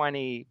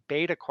 20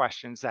 beta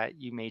questions that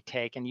you may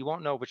take, and you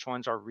won't know which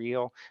ones are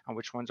real and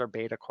which ones are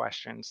beta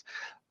questions.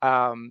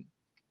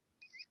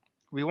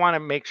 We want to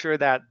make sure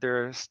that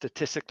they're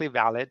statistically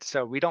valid.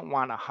 So we don't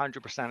want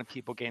 100% of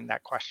people getting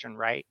that question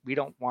right. We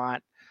don't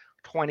want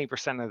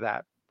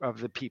 20% of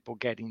the people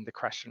getting the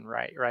question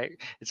right, right?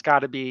 It's got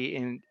to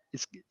be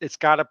it's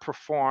got to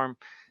perform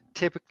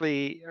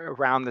typically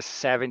around the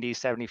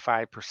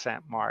 70-75%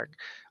 mark.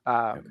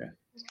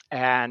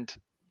 And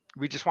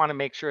we just want to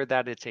make sure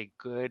that it's a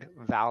good,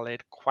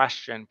 valid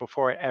question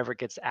before it ever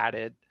gets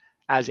added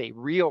as a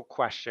real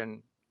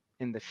question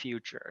in the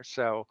future.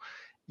 So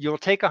you'll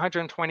take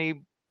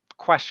 120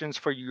 questions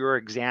for your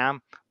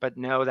exam, but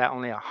know that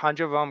only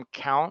 100 of them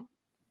count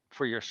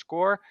for your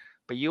score,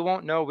 but you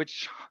won't know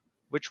which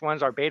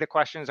ones are beta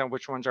questions and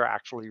which ones are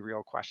actually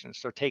real questions.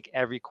 So take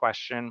every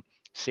question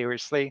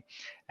seriously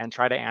and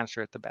try to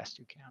answer it the best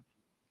you can.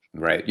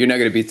 Right. You're not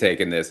going to be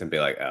taking this and be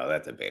like, oh,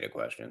 that's a beta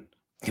question.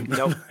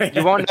 Nope.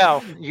 You won't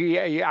know.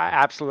 You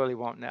absolutely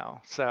won't know.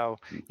 So,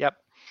 yep.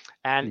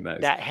 And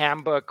that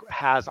handbook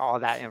has all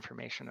that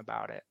information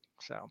about it.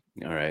 So,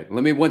 all right.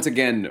 Let me once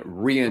again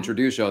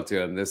reintroduce y'all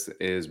to him. This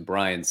is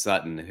Brian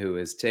Sutton, who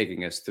is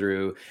taking us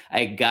through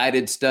a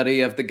guided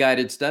study of the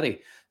guided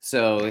study.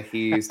 So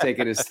he's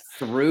taken us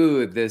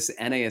through this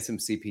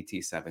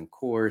NASM-CPT 7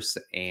 course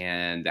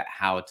and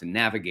how to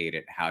navigate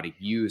it, how to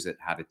use it,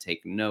 how to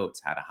take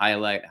notes, how to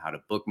highlight, how to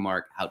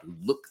bookmark, how to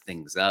look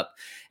things up.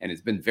 And it's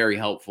been very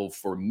helpful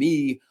for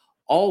me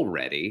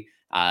already.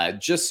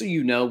 Just so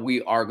you know,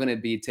 we are going to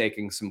be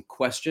taking some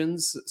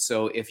questions.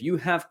 So if you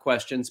have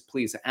questions,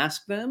 please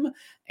ask them.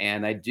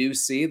 And I do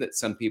see that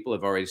some people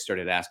have already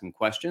started asking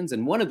questions.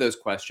 And one of those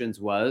questions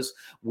was,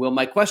 will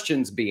my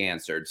questions be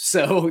answered?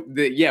 So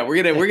yeah,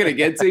 we're gonna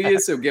get to you.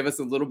 So give us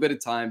a little bit of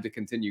time to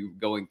continue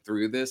going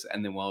through this,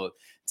 and then we'll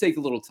take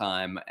a little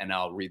time and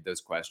I'll read those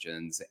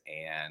questions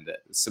and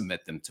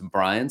submit them to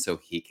Brian so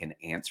he can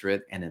answer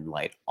it and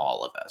enlighten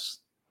all of us.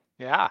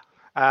 Yeah.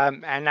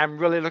 And I'm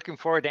really looking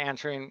forward to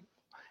answering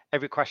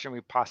every question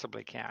we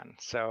possibly can.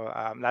 So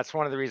that's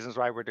one of the reasons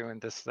why we're doing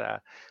this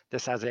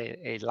as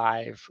a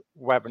live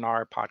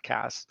webinar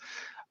podcast.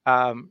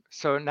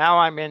 So now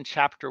I'm in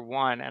chapter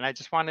 1, and I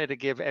just wanted to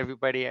give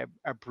everybody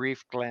a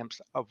brief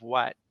glimpse of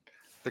what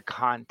the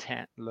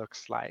content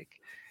looks like.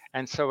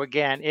 And so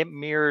again, it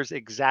mirrors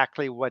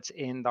exactly what's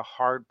in the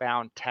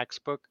hardbound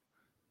textbook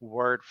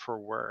word for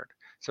word.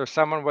 So if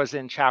someone was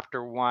in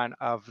chapter 1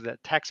 of the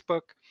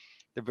textbook,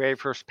 the very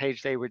first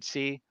page they would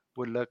see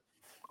would look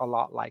a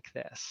lot like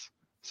this.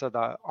 So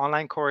the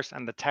online course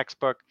and the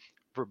textbook,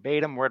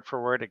 verbatim, word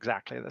for word,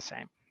 exactly the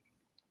same.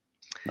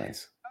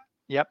 Nice.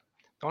 Yep.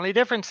 The only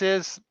difference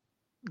is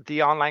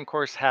the online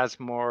course has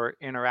more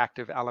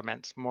interactive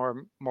elements,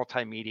 more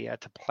multimedia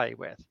to play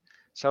with.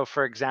 So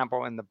for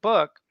example, in the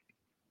book,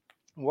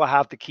 we'll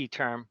have the key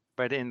term,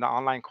 but in the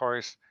online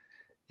course,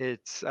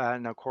 it's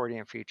an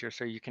accordion feature,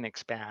 so you can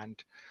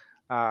expand.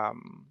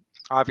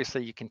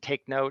 Obviously, you can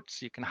take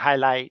notes, you can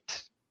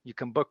highlight, you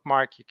can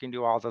bookmark, you can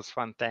do all those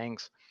fun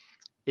things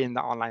in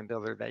the online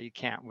builder that you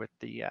can't with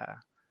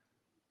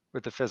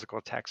the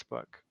physical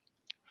textbook.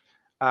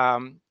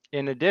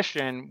 In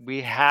addition,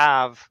 we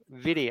have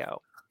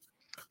video.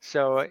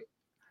 So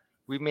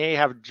we may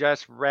have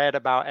just read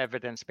about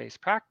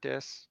evidence-based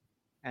practice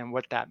and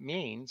what that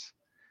means,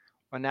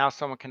 but now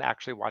someone can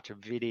actually watch a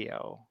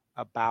video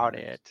about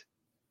it.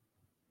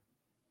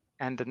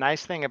 And the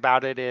nice thing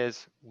about it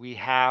is we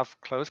have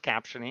closed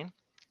captioning.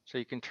 So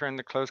you can turn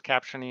the closed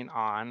captioning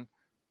on.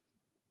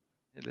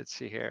 Let's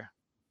see here.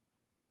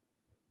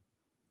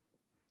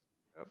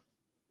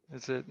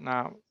 Is it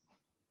now?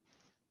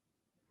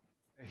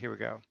 Here we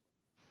go.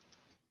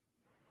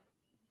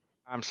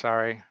 I'm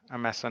sorry,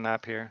 I'm messing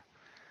up here.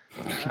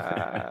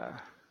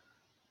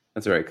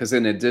 That's all right, because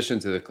in addition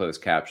to the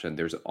closed caption,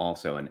 there's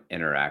also an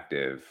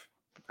interactive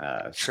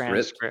script.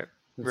 Transcript,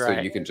 So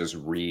right? you can just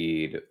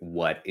read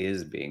what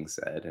is being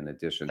said in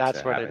addition to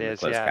That's what it having the is.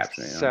 closed Yes.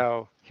 captioning on.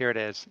 So here it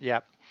is.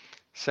 Yep.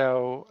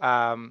 So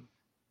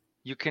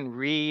you can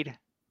read,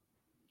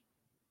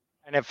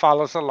 and it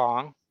follows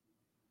along.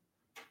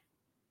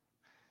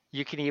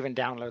 You can even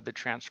download the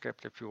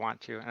transcript if you want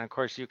to, and of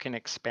course you can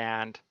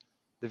expand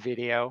the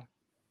video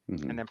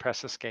and then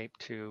press escape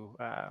to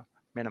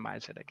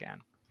minimize it again.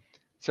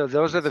 So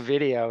those are the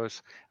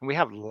videos, and we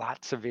have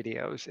lots of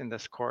videos in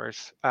this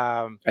course.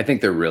 I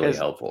think they're really Is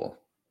helpful.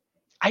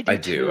 I do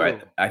too. I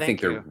think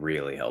Thank they're you.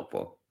 really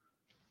helpful.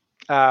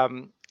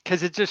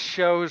 Because it just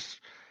shows,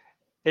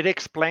 it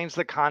explains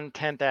the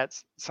content that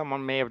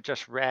someone may have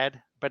just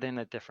read, but in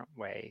a different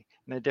way,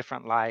 in a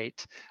different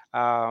light,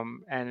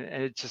 and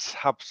it just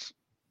helps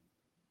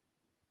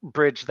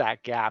bridge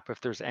that gap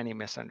if there's any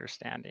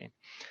misunderstanding.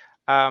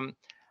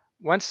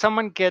 Once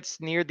someone gets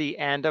near the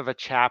end of a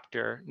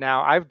chapter,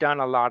 now I've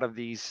done a lot of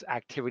these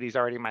activities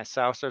already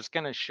myself, so it's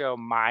going to show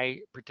my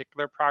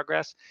particular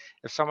progress.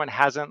 If someone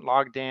hasn't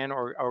logged in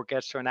or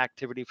gets to an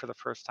activity for the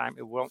first time,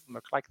 it won't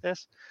look like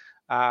this.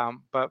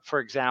 But for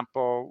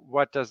example,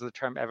 what does the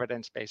term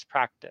evidence-based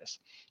practice,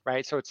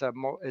 right? So it's a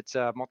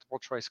multiple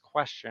choice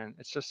question.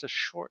 It's just a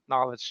short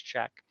knowledge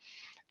check.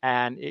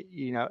 And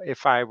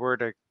if I were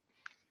to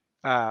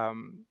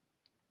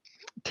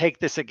take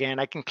this again,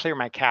 I can clear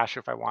my cache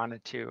if I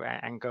wanted to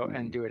and go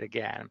and do it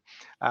again.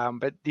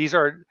 But these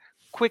are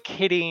quick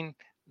hitting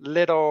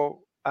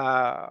little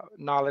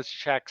knowledge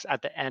checks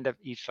at the end of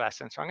each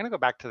lesson. So I'm going to go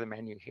back to the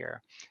menu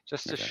here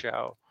just to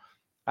show.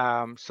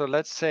 So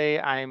let's say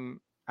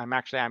I'm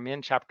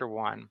in chapter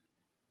 1.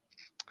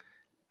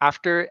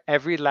 After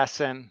every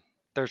lesson,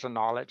 there's a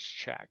knowledge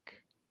check.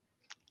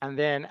 And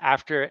then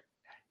after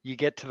you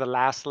get to the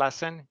last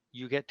lesson,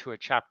 you get to a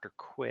chapter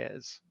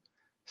quiz.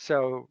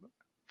 So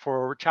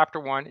for chapter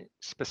 1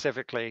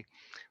 specifically,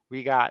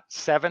 we got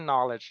 7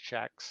 knowledge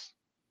checks.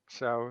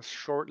 So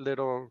short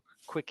little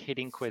quick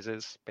hitting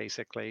quizzes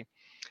basically.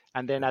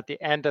 And then at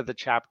the end of the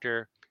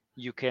chapter,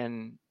 you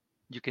can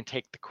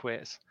take the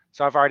quiz.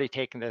 So I've already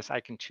taken this,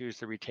 I can choose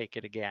to retake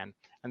it again.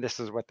 And this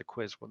is what the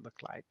quiz would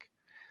look like.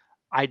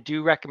 I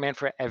do recommend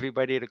for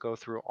everybody to go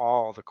through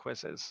all the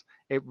quizzes.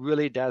 It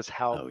really does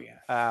help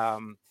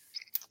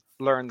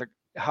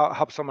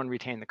help someone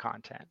retain the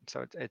content.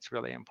 So it's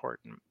really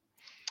important.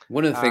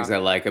 One of the things I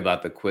like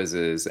about the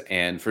quizzes,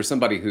 and for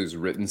somebody who's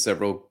written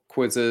several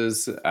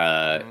quizzes,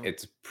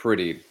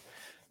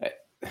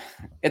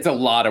 it's a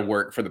lot of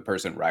work for the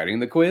person writing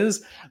the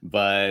quiz.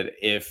 But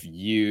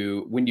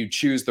when you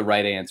choose the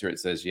right answer, it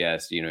says,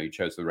 yes, you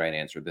chose the right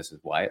answer. This is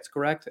why it's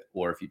correct.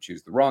 Or if you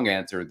choose the wrong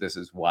answer, this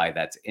is why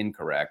that's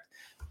incorrect.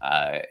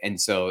 And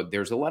so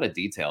there's a lot of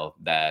detail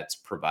that's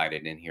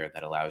provided in here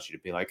that allows you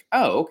to be like,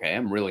 oh, okay,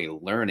 I'm really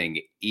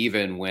learning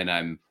even when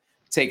I'm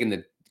taking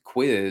the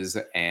quiz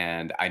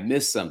and I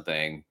miss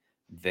something.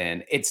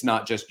 Then it's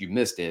not just you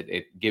missed it.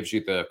 It gives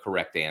you the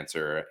correct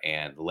answer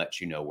and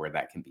lets you know where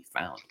that can be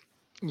found.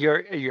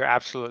 You're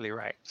absolutely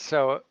right.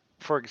 So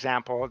for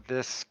example,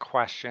 this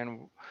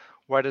question,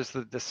 what is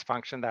the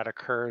dysfunction that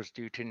occurs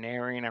due to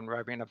narrowing and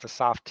rubbing of the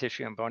soft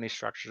tissue and bony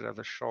structures of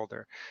the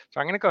shoulder? So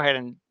I'm going to go ahead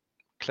and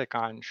click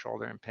on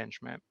shoulder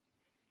impingement.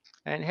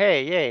 And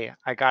hey, yay,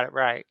 I got it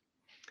right.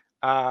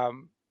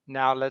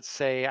 Now let's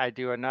say I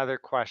do another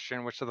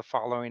question, which of the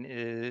following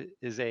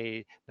is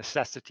a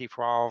necessity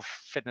for all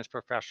fitness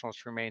professionals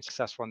to remain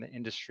successful in the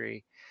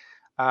industry.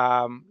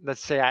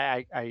 Let's say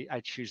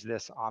I choose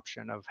this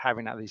option of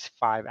having at least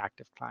 5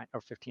 active clients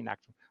or 15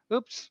 active.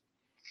 Oops,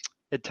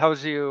 it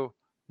tells you,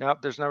 nope,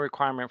 there's no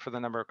requirement for the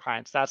number of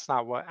clients. That's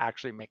not what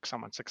actually makes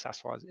someone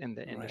successful in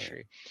the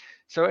industry.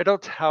 So it'll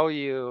tell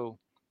you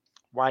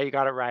why you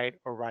got it right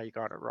or why you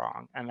got it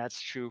wrong. And that's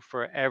true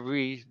for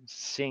every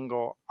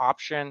single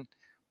option,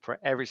 for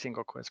every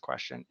single quiz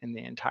question in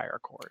the entire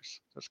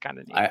course. So it's kind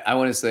of neat. I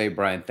want to say,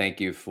 Brian,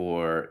 thank you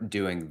for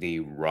doing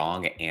the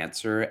wrong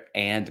answer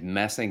and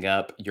messing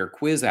up your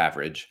quiz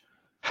average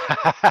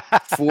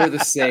for the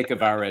sake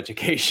of our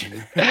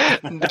education.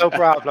 No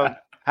problem.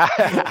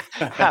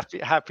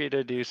 happy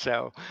to do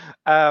so.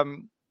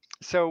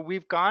 So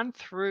we've gone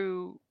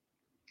through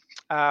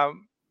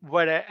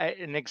what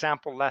an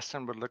example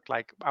lesson would look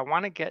like. I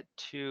want to get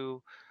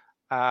to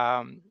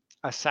a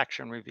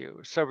section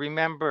review. So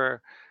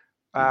remember,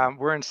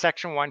 we're in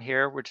section 1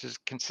 here, which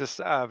consists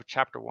of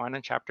chapter 1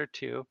 and chapter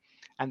 2.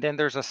 And then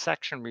there's a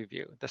section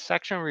review. The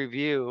section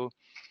review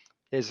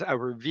is a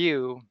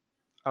review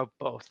of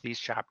both these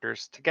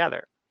chapters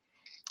together.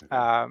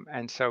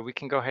 And so we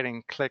can go ahead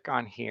and click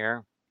on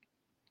here.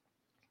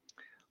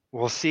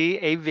 We'll see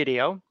a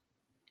video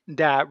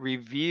that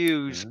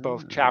reviews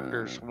both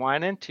chapters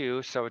 1 and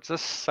 2. So it's a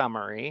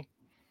summary.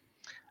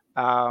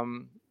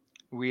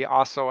 We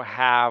also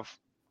have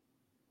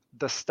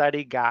the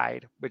study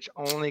guide, which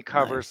only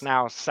covers Nice.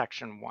 now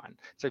section 1.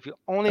 So if you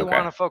only want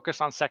Okay. to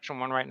focus on section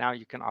 1 right now,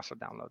 you can also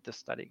download this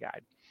study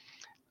guide.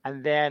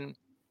 And then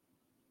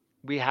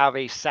we have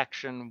a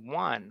section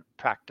 1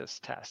 practice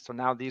test. So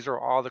now these are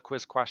all the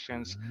quiz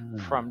questions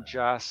from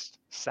just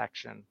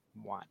section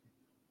 1.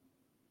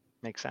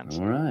 Make sense?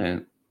 All right.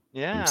 I'm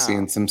Yeah.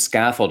 seeing some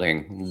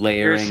scaffolding, You're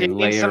layering and seeing some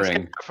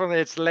layering. scaffolding.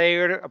 It's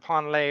layered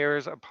upon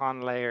layers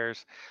upon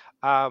layers.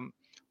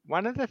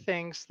 One of the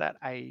things that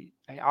I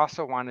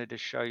also wanted to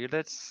show you,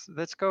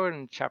 let's go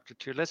in chapter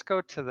 2. Let's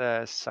go to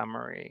the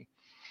summary.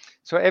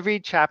 So every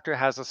chapter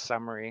has a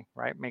summary,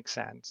 right? Makes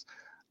sense.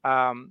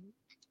 And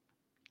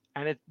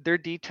they're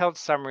detailed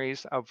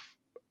summaries of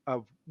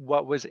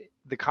what was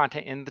the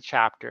content in the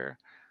chapter.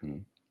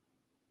 Mm.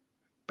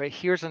 But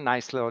here's a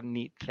nice little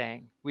neat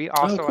thing. We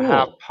Oh, also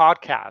have cool.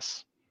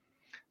 podcasts.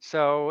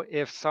 So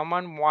if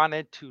someone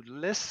wanted to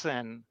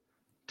listen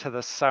to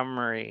the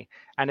summary,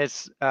 and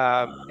it's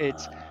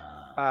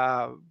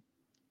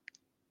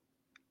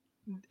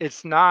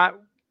not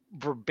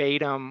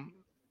verbatim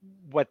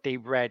what they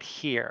read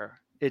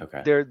here.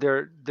 Okay.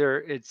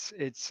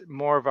 It's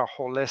more of a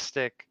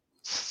holistic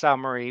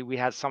summary. We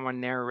had someone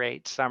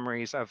narrate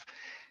summaries of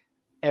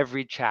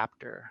every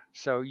chapter.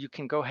 So you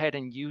can go ahead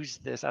and use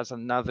this as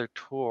another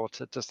tool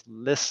to just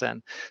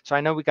listen. So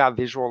I know we got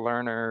visual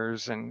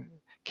learners and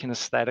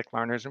kinesthetic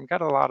learners, and we've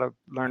got a lot of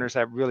learners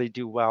that really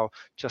do well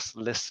just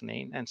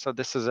listening. And so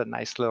this is a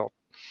nice little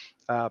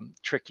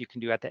trick you can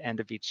do at the end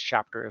of each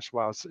chapter as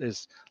well,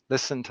 is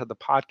listen to the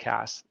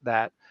podcast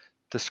that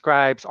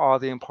describes all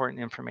the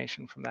important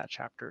information from that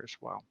chapter as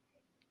well.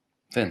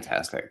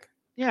 Fantastic.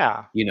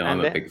 Yeah. You know, I'm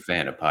And a then, big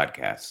fan of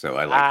podcasts, so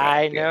I like that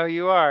I idea. know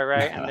you are,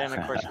 right? And then,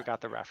 of course, we got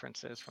the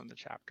references from the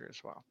chapter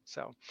as well.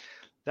 So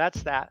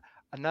that's that.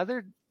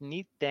 Another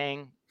neat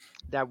thing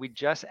that we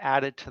just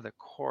added to the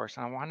course,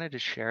 and I wanted to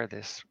share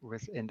this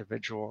with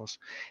individuals.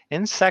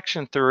 In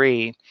section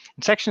 3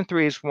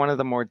 is one of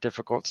the more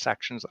difficult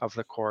sections of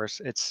the course.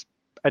 It's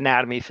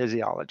anatomy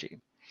physiology,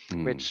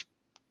 which,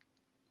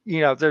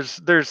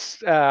 there's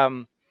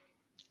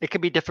it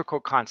can be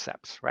difficult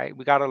concepts, right?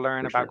 We got to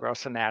learn For about sure.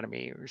 gross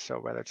anatomy. So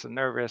whether it's the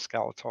nervous,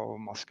 skeletal,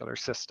 muscular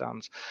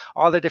systems,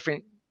 all the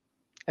different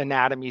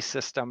anatomy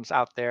systems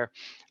out there.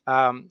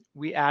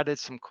 We added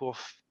some cool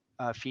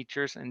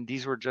features, and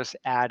these were just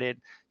added.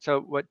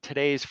 So what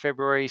today is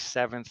February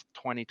 7th,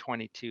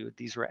 2022.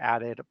 These were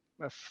added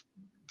a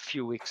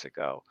few weeks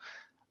ago.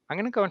 I'm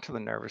going to go into the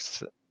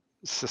nervous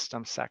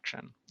system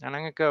section, and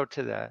I'm going to go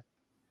to the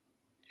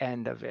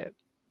end of it.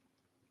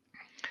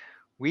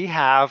 We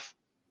have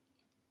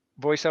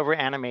voiceover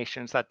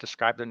animations that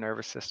describe the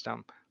nervous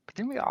system, but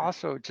then we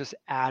also just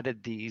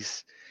added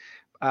these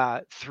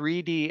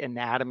 3D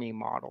anatomy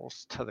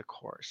models to the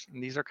course,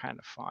 and these are kind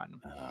of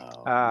fun.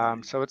 Oh,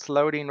 nice. So it's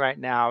loading right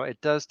now. It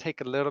does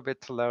take a little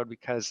bit to load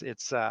because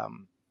it's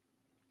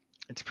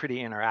pretty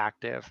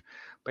interactive.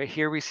 But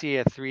here we see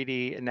a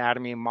 3D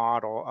anatomy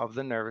model of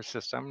the nervous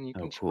system. You Oh,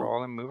 can cool.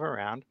 scroll and move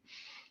around,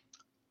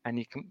 and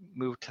you can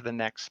move to the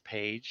next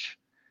page.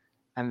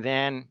 And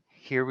then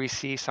here we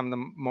see some of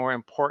the more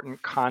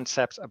important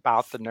concepts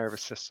about the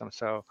nervous system.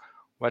 So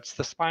what's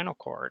the spinal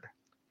cord?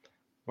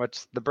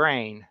 What's the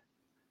brain?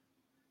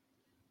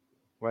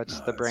 What's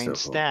the That's brain so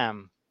cool.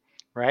 stem,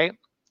 right?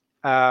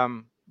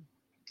 And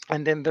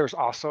then there's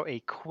also a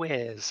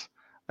quiz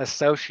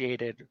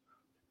associated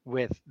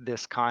with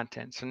this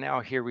content. So now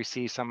here we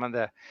see some of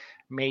the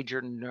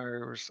major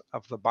nerves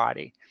of the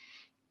body.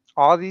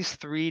 All these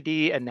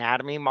 3D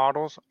anatomy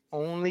models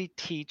only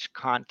teach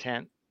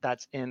content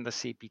that's in the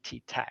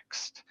CPT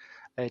text.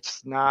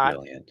 It's not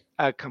Brilliant.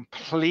 a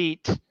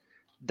complete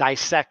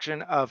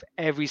dissection of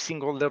every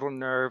single little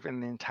nerve in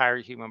the entire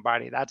human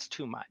body. That's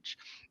too much.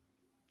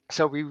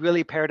 So we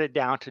really pared it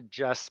down to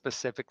just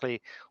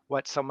specifically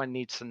what someone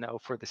needs to know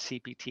for the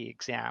CPT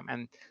exam.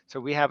 And so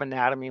we have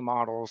anatomy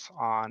models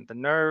on the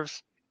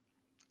nerves,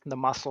 the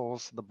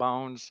muscles, the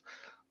bones,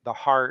 the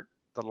heart,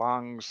 the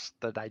lungs,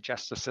 the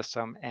digestive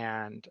system,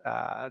 and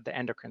the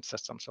endocrine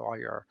system. So all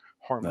your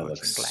That hormones and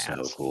looks so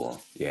glands,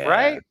 cool. Yeah.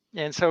 right?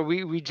 And so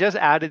we just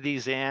added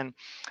these in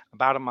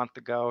about a month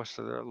ago.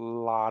 So they're a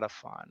lot of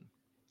fun.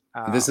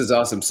 This is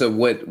awesome. So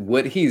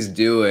what he's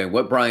doing,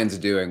 what Brian's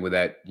doing with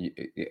that,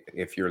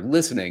 if you're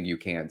listening, you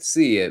can't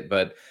see it,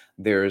 but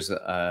there's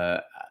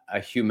a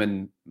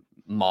human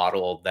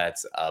model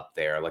that's up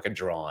there, like a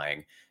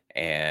drawing,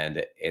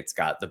 and it's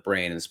got the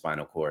brain and the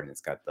spinal cord, and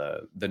it's got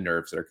the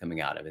nerves that are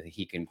coming out of it.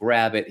 He can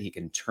grab it, he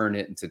can turn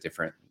it into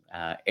different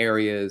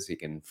areas, he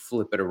can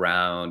flip it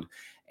around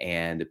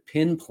and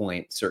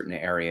pinpoint certain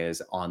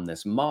areas on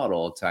this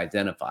model to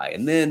identify.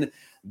 And then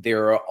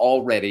there are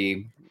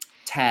already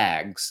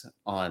tags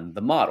on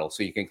the model.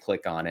 So you can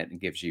click on it and it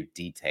gives you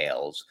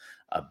details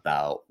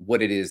about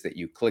what it is that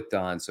you clicked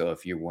on. So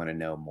if you want to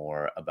know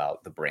more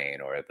about the brain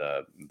or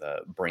the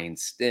brain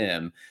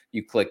stem,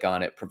 you click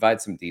on it,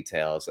 provide some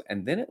details,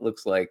 and then it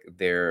looks like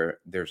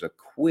there's a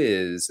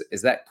quiz.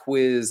 Is that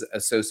quiz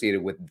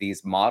associated with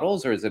these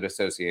models, or is it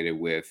associated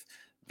with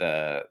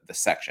the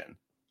section?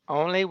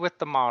 Only with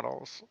the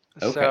models.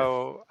 Okay.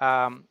 So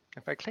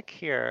If I click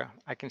here,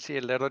 I can see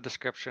a little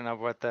description of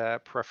what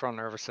the peripheral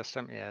nervous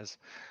system is.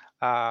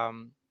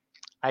 Um,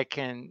 I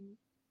can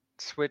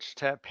switch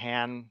to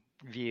pan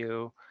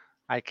view.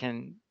 I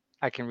can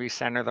I can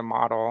recenter the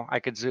model. I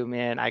could zoom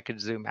in. I could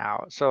zoom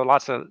out. So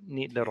lots of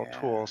neat little Yeah.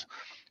 tools.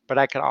 But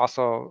I could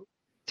also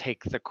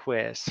take the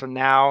quiz. So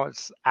now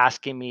it's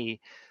asking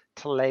me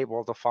to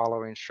label the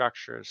following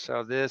structures.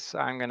 So this,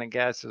 I'm going to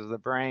guess, is the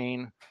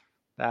brain.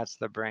 That's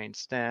the brain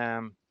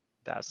stem.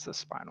 That's the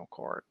spinal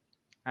cord.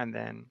 And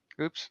then,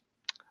 oops,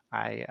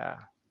 I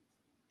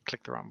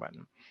clicked the wrong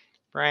button.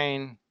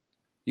 Brain,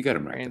 You got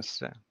them right brain though.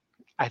 stem.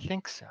 I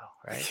think so,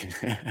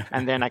 right?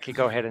 And then I could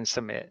go ahead and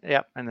submit.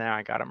 Yep, and then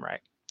I got them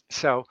right.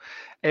 So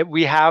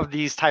we have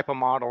these type of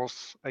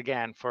models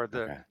again for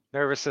the Okay.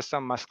 nervous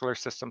system, muscular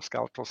system,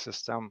 skeletal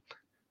system,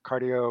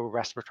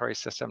 cardiorespiratory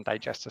system,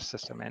 digestive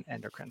system, and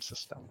endocrine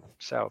system.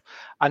 So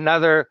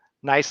another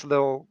nice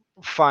little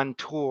fun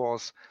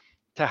tools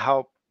to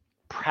help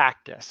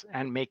practice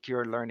and make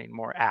your learning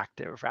more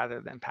active rather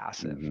than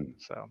passive. Mhm.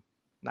 So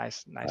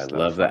nice I little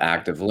love the fun thing.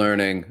 active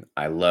learning.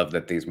 I love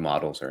that these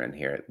models are in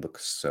here. It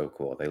looks so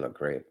cool. They look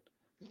great.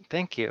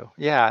 Thank you.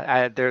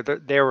 Yeah,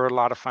 they were a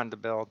lot of fun to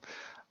build.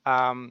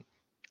 Um,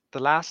 the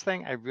last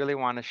thing I really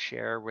want to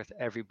share with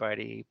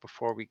everybody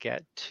before we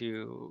get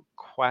to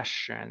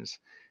questions,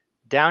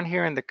 down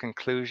here in the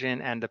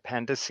conclusion and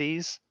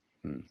appendices.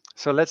 Hmm.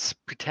 So let's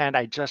pretend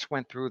I just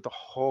went through the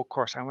whole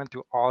course. I went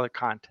through all the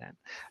content.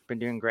 I've been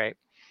doing great.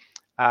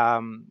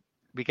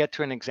 We get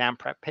to an exam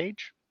prep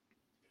page.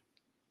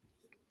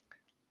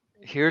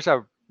 Here's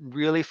a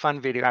really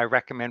fun video I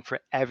recommend for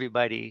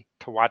everybody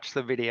to watch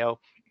the video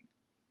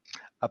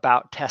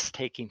about test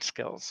taking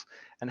skills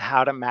and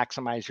how to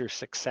maximize your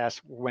success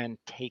when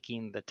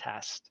taking the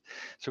test.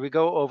 So we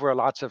go over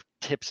lots of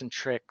tips and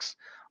tricks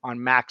on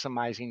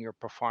maximizing your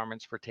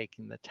performance for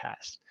taking the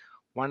test.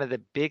 One of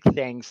the big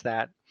things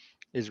that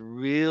is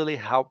really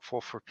helpful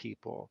for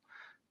people,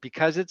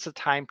 because it's a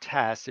time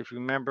test, if you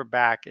remember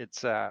back,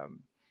 it's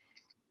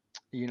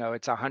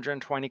it's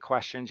 120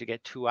 questions. You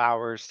get 2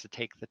 hours to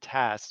take the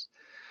test.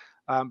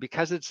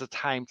 Because it's a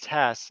time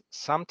test,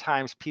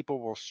 sometimes people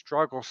will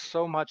struggle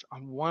so much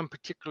on one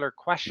particular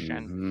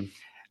question Mm-hmm.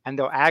 and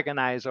they'll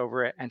agonize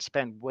over it and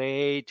spend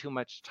way too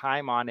much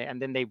time on it.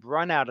 And then they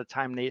run out of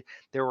time.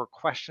 There were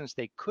questions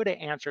they could have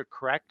answered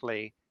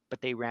correctly, but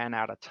they ran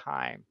out of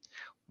time.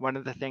 One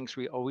of the things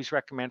we always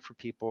recommend for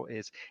people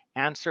is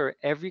answer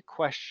every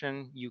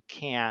question you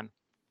can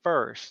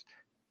first.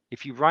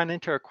 If you run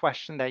into a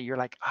question that you're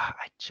like, I'm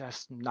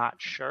just not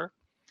sure,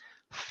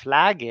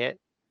 flag it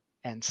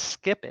and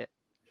skip it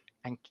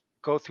and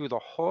go through the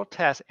whole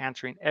test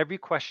answering every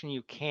question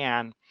you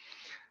can.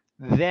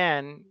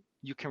 Then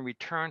you can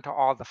return to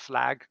all the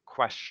flag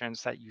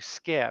questions that you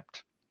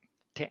skipped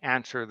to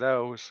answer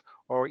those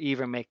or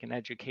even make an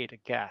educated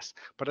guess.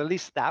 But at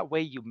least that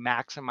way you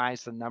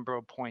maximize the number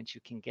of points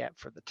you can get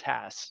for the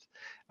test,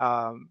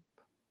 um,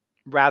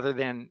 rather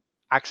than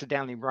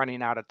accidentally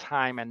running out of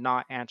time and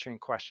not answering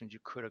questions you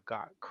could have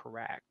got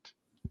correct.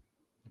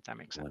 If that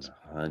makes sense.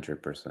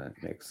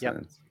 100% makes Yep.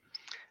 sense.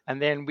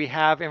 And then we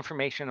have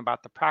information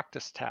about the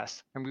practice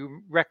test. And we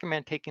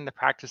recommend taking the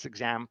practice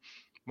exam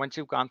once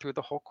you've gone through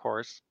the whole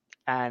course.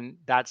 And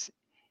that's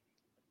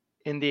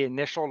in the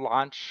initial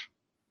launch.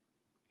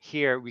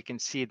 Here we can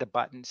see the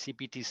button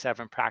CPT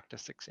 7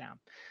 practice exam.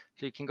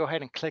 So you can go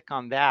ahead and click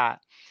on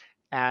that.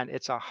 And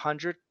it's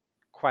 100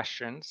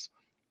 questions.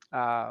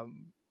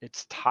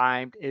 It's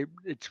timed.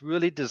 It's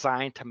really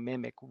designed to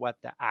mimic what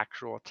the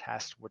actual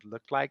test would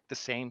look like. The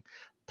same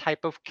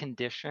type of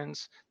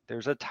conditions.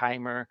 There's a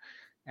timer,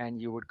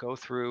 and you would go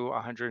through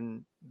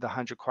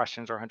 100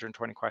 questions or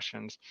 120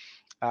 questions,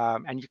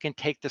 and you can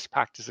take this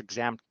practice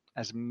exam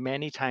as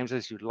many times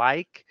as you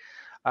like,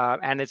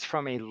 and it's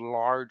from a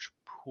large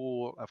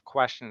pool of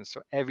questions.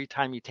 So every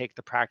time you take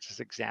the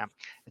practice exam,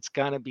 it's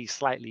going to be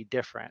slightly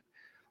different.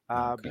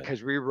 Oh, good.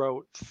 Because we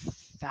wrote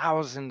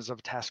thousands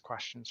of test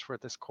questions for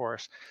this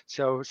course.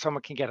 So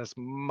someone can get as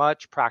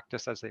much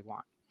practice as they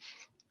want.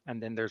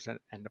 And then there's an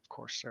end of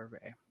course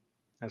survey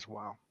as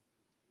well.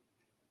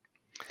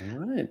 All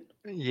right.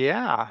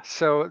 Yeah,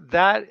 so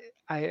that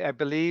I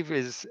believe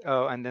is,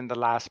 oh, and then the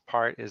last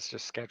part is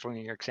just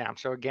scheduling your exam.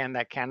 So again,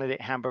 that candidate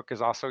handbook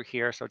is also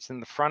here. So it's in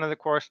the front of the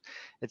course,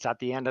 it's at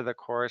the end of the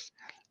course,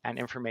 and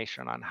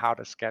information on how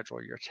to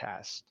schedule your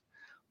test.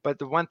 But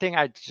the one thing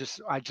I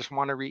just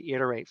want to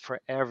reiterate for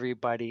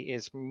everybody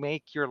is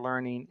make your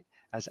learning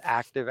as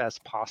active as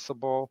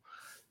possible.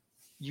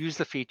 Use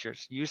the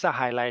features, use the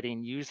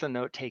highlighting, use the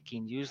note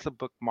taking, use the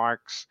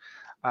bookmarks,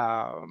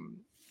 um,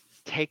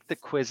 take the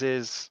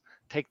quizzes,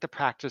 take the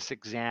practice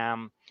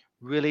exam,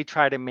 really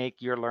try to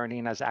make your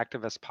learning as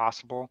active as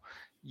possible.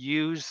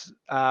 Use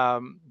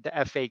the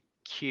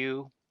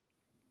FAQ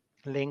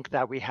link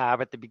that we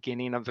have at the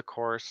beginning of the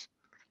course.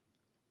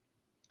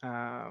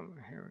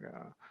 Here we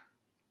go.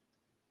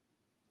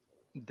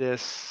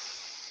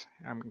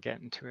 I'm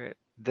getting to it.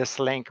 This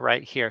link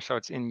right here. So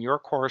it's in your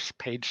course,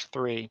 page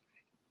 3.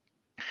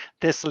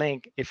 this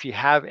link. If you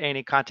have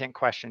any content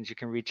questions, you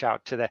can reach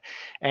out to the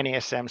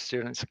NASM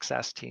Student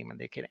Success team, and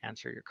they can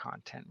answer your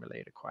content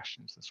related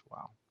questions as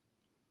well.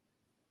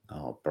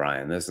 Oh,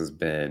 Brian, this has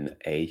been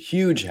a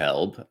huge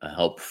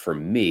help for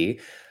me.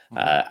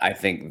 I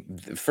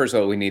think, first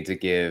of all, we need to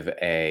give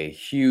a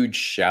huge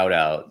shout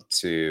out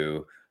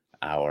to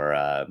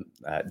our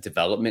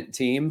development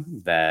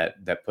team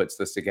that puts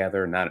this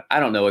together. Not, I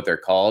don't know what they're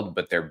called,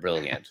 but they're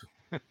brilliant.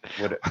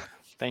 What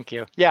Thank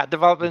you. Yeah,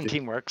 development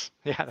team works.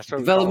 Yeah, that's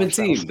what we call development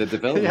ourselves. team, the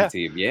development Yeah.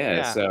 team. Yeah.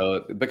 Yeah.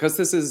 So because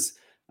this is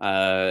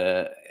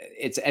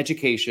it's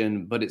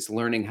education, but it's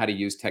learning how to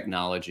use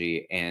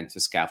technology and to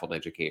scaffold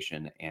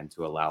education and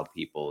to allow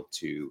people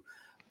to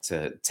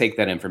take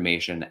that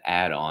information,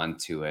 add on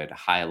to it,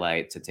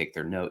 highlight, to take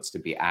their notes, to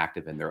be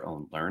active in their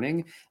own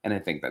learning. And I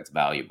think that's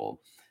valuable.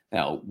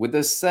 Now, with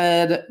this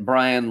said,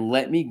 Brian,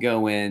 let me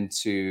go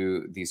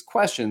into these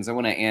questions. I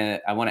want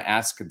to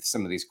ask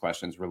some of these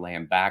questions, relay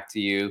them back to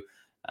you.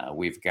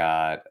 We've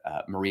got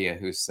Maria,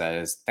 who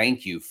says,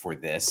 "Thank you for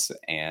this."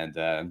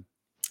 And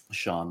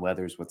Sean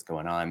Weathers, what's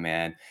going on,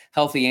 man?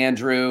 Healthy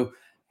Andrew,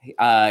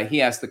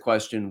 he asked the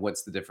question,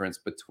 what's the difference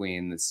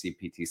between the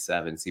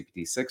CPT-7,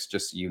 CPT-6?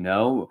 Just so you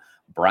know,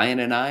 Brian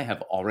and I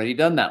have already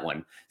done that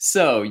one.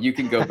 So you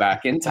can go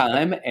back in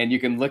time and you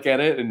can look at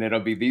it, and it'll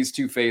be these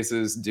two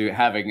faces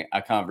having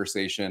a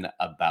conversation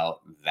about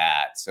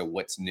that. So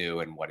what's new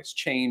and what has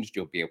changed,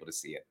 you'll be able to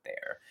see it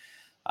there.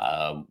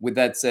 With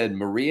that said,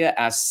 Maria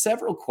asked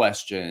several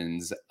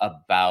questions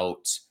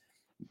about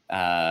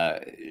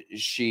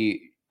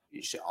she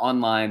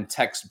online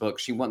textbook.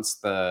 She wants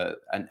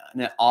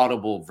an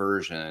audible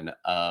version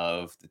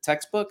of the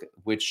textbook,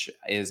 which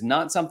is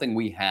not something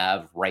we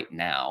have right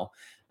now.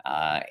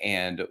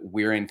 And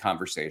we're in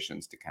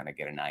conversations to kind of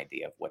get an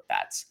idea of what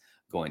that's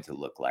going to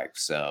look like.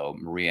 So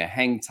Maria,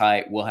 hang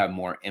tight. We'll have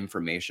more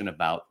information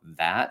about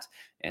that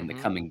in the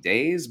coming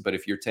days. But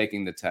if you're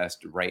taking the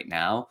test right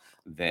now,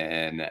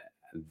 then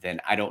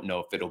I don't know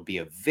if it'll be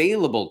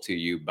available to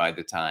you by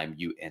the time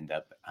you end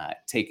up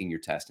taking your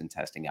test and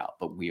testing out.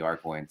 But we are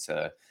going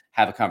to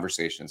have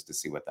conversations to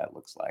see what that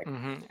looks like.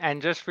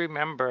 And just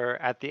remember,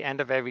 at the end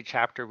of every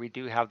chapter, we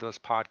do have those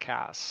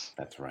podcasts.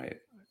 That's right.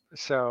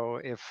 So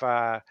if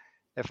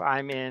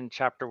I'm in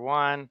chapter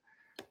 1,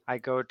 I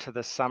go to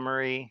the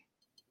summary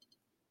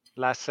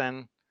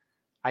lesson.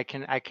 I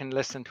can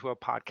listen to a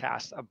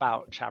podcast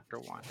about chapter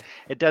 1.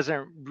 It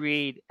doesn't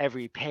read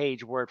every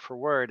page word for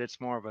word.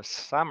 It's more of a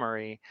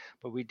summary,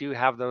 but we do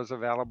have those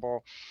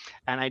available.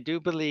 And I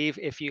do believe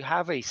if you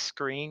have a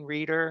screen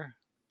reader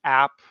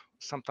app,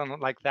 something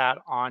like that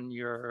on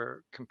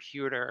your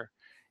computer,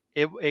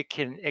 it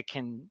can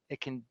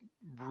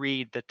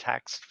read the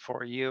text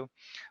for you.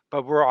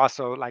 But we're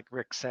also, like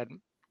Rick said,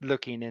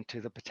 looking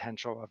into the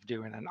potential of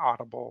doing an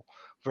audible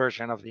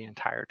version of the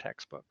entire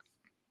textbook.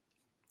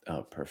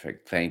 Oh,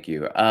 perfect. Thank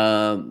you.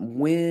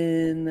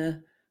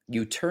 When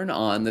you turn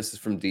on, this is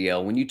from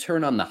DL, when you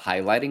turn on the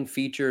highlighting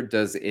feature,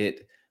 does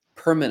it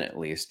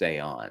permanently stay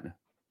on?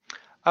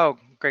 Oh,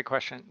 great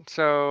question.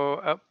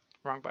 So,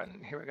 wrong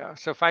button. Here we go.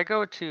 So if I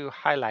go to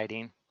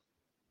highlighting,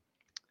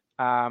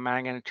 and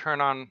I'm going to turn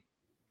on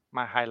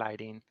my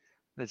highlighting,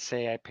 let's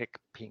say I pick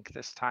pink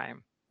this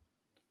time,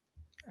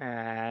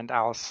 and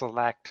I'll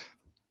select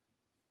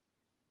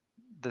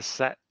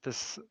this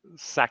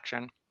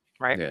section,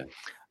 right? Yeah.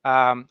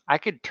 I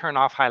could turn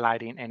off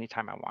highlighting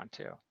anytime I want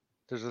to.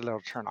 There's a little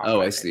turn off. Oh,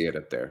 I see it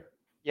up there.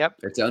 Yep.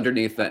 It's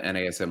underneath the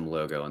NASM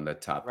logo in the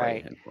top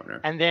right-hand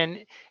corner. And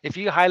then if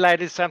you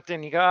highlighted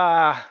something, you go,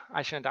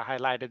 I shouldn't have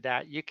highlighted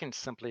that. You can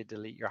simply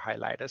delete your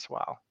highlight as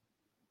well.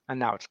 And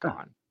now it's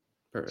gone.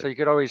 Perfect. So you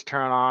could always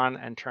turn on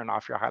and turn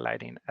off your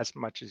highlighting as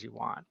much as you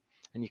want.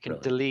 And you can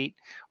delete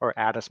or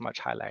add as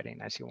much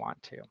highlighting as you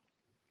want to.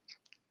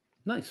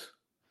 Nice.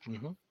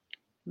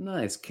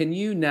 Nice. Can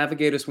you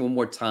navigate us one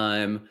more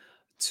time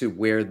to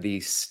where the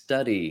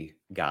study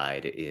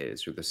guide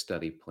is, or the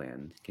study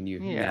plan? Can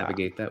you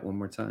navigate that one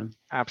more time?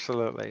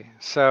 Absolutely.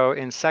 So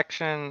in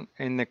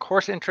the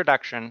course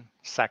introduction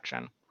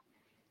section,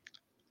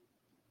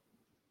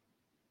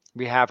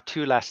 we have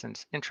 2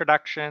 lessons,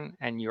 introduction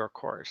and your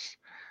course.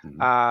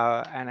 And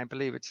I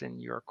believe it's in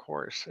your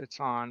course. It's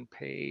on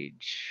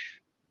page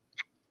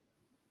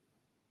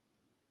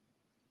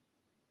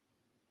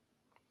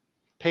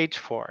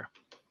 4.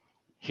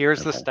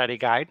 Here's the study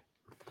guide.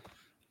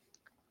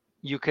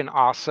 You can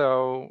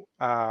also,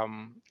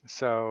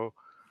 so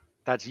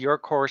that's your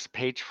course,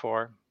 page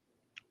 4,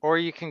 or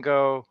you can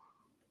go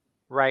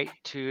right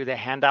to the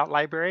handout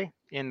library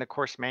in the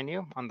course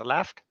menu on the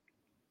left.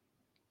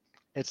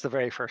 It's the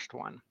very first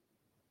one.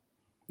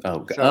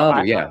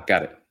 Yeah,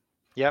 got it.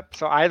 Yep.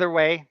 So either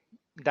way,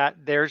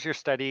 there's your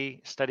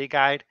study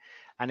guide.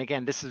 And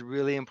again, this is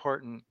really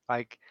important.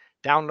 Like,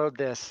 download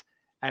this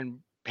and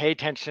pay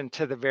attention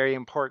to the very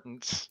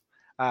importance.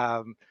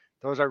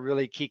 Those are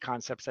really key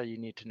concepts that you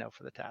need to know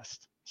for the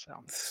test.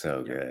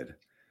 So good.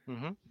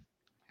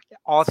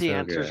 All the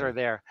answers are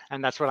there,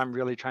 and that's what I'm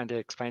really trying to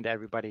explain to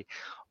everybody.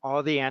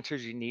 All the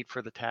answers you need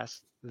for the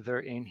test, they're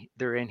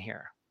in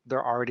here.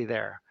 they're already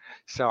there.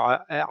 So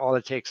all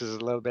it takes is a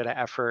little bit of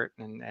effort,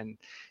 and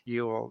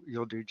you'll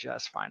do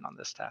just fine on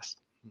this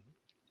test.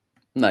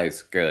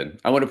 Nice, good.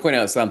 I want to point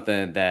out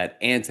something that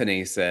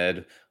Anthony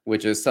said,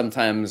 which is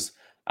sometimes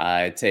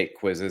I take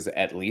quizzes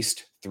at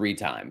least 3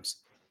 times.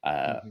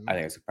 I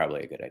think it's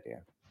probably a good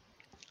idea.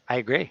 I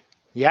agree.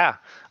 Yeah,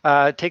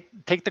 take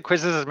the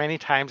quizzes as many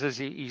times as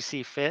you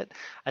see fit.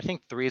 I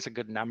think 3 is a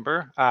good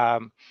number,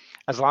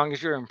 as long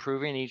as you're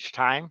improving each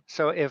time.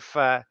 So if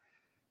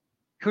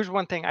here's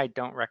one thing I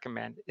don't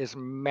recommend is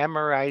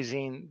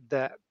memorizing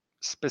the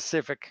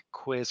specific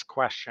quiz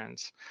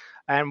questions.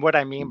 And what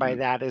I mean by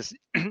that is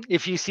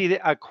if you see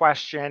a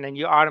question and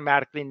you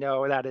automatically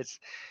know that it's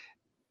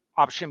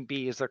option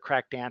B is the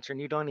correct answer,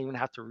 and you don't even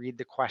have to read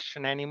the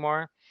question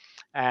anymore.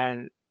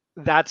 And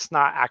that's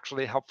not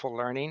actually helpful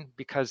learning,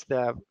 because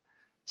the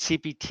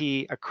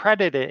CPT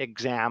accredited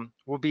exam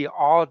will be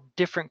all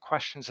different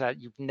questions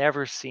that you've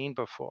never seen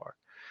before.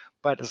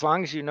 But as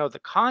long as you know the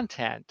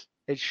content,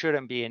 it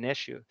shouldn't be an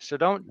issue. So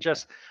don't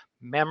just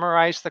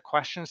memorize the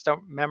questions,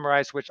 don't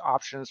memorize which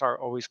options are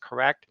always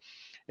correct.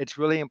 It's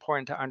really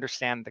important to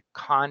understand the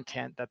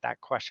content that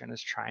that question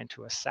is trying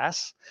to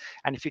assess.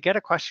 And if you get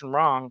a question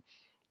wrong,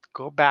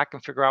 go back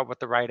and figure out what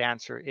the right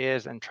answer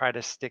is and try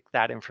to stick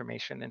that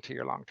information into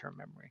your long-term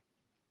memory.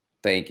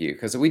 Thank you.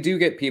 Because we do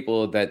get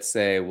people that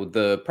say, well,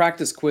 the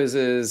practice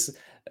quizzes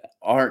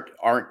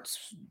aren't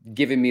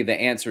giving me the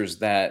answers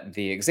that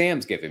the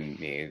exam's giving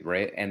me,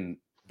 right? And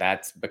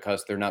that's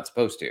because they're not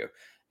supposed to.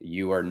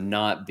 You are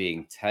not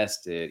being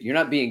tested. You're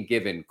not being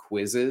given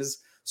quizzes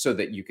so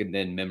that you can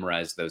then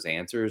memorize those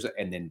answers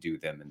and then do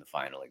them in the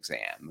final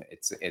exam.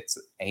 It's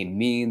a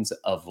means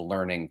of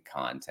learning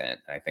content.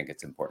 I think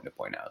it's important to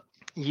point out.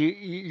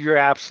 You're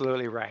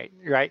absolutely right.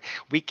 Right.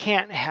 We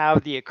can't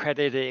have the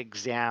accredited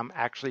exam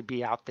actually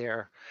be out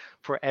there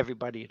for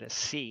everybody to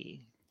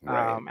see,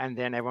 Right. and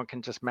then everyone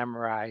can just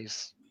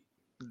memorize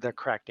the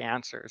correct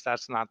answers.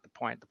 That's not the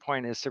point. The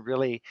point is to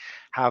really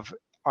have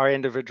our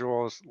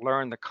individuals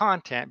learn the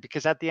content,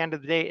 because at the end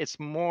of the day, it's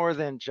more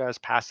than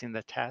just passing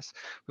the test.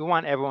 We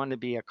want everyone to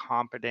be a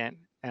competent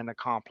and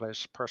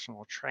accomplished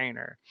personal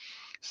trainer.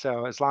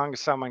 So as long as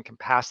someone can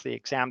pass the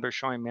exam, they're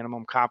showing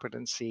minimum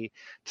competency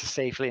to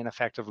safely and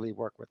effectively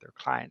work with their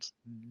clients.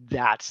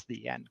 That's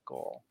the end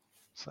goal.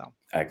 So,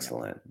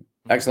 Excellent.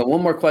 yeah. Excellent.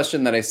 One more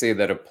question that I see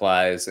that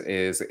applies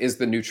is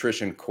the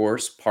nutrition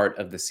course part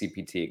of the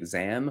CPT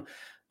exam?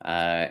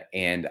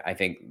 And I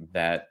think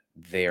that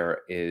there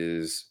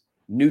is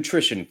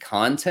nutrition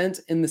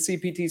content in the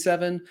CPT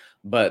 7,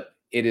 but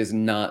it is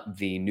not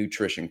the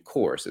nutrition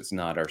course. It's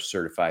not our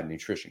certified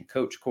nutrition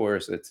coach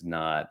course. It's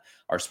not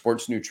our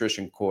sports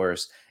nutrition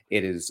course.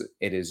 It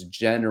is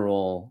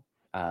general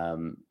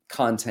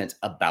content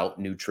about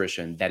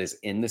nutrition that is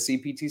in the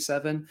CPT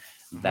 7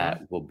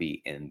 that will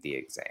be in the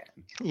exam.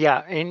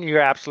 Yeah, and you're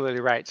absolutely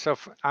right. So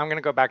I'm going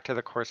to go back to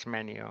the course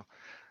menu.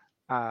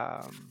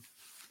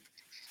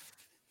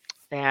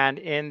 And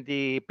in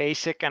the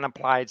basic and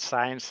applied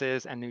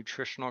sciences and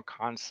nutritional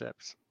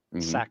concepts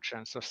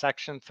section, so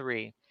section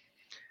 3,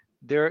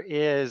 there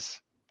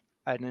is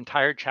an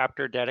entire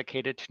chapter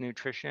dedicated to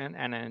nutrition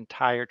and an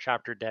entire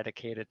chapter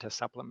dedicated to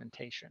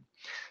supplementation.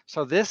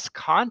 So this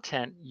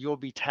content you'll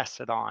be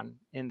tested on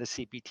in the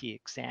CPT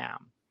exam.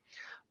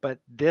 But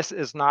this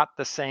is not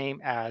the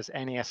same as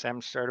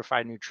NASM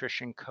Certified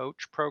Nutrition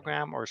Coach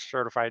Program or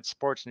Certified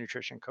Sports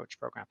Nutrition Coach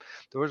Program.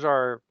 Those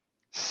are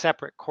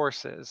separate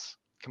courses,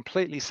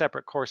 completely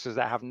separate courses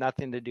that have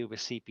nothing to do with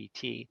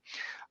CPT.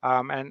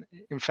 And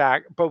in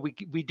fact, but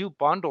we do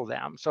bundle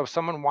them. So if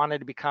someone wanted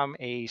to become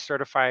a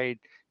certified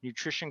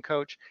nutrition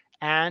coach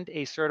and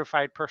a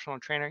certified personal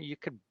trainer, you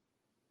could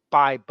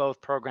buy both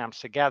programs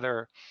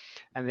together.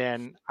 And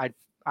then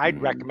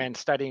I'd recommend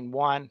studying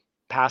one,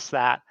 pass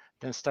that,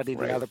 then study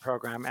the other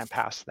program and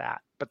pass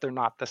that. But they're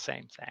not the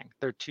same thing.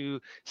 They're 2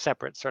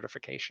 separate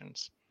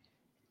certifications.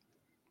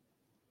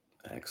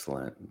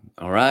 Excellent.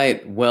 All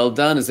right. Well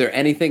done. Is there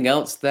anything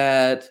else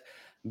that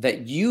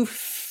you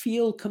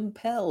feel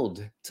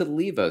compelled to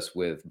leave us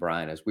with,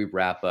 Brian, as we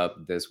wrap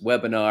up this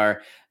webinar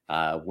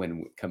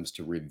when it comes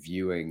to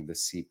reviewing the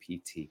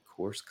CPT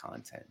course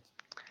content?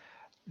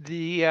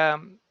 The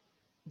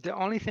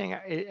only thing,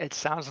 it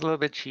sounds a little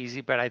bit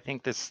cheesy, but I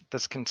think this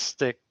can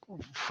stick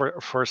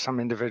for some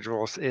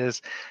individuals,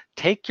 is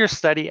take your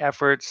study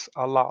efforts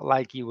a lot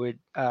like you would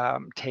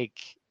take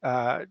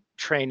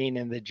training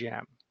in the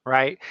gym,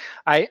 right?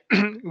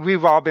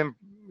 We've all been,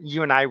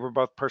 you and I were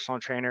both personal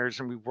trainers,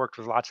 and we've worked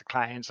with lots of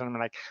clients, and I'm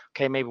like,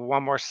 okay, maybe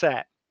one more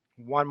set,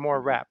 one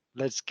more rep.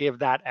 Let's give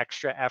that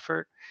extra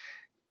effort.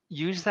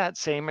 Use that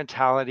same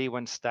mentality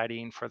when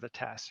studying for the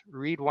test.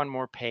 Read one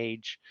more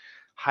page,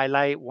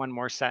 highlight one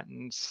more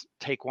sentence,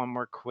 take one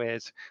more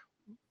quiz.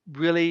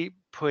 Really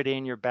put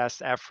in your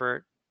best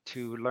effort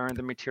to learn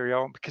the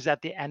material, because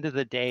at the end of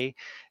the day,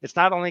 it's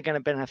not only going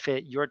to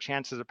benefit your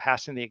chances of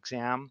passing the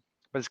exam,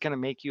 but it's going to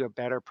make you a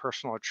better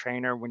personal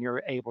trainer when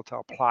you're able to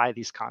apply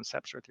these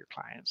concepts with your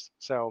clients.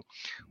 So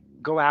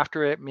go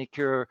after it, make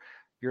your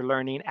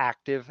learning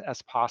active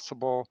as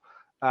possible.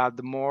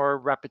 The more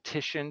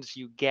repetitions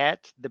you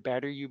get, the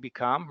better you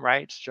become,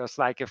 right? It's just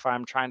like if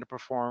I'm trying to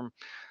perform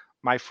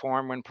my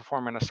form when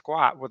performing a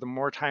squat, well, the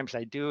more times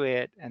I do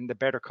it and the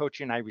better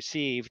coaching I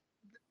receive,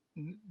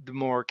 the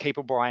more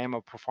capable I am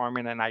of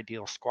performing an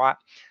ideal squat.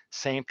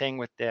 Same thing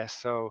with this.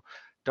 So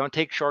don't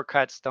take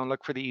shortcuts. Don't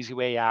look for the easy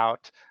way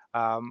out.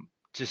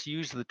 Just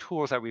use the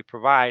tools that we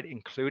provide,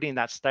 including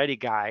that study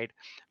guide.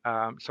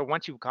 So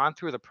once you've gone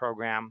through the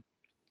program,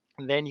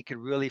 then you can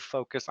really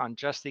focus on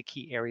just the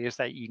key areas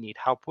that you need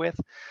help with,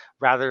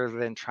 rather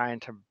than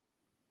trying to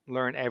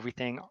learn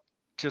everything.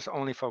 Just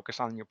only focus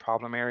on your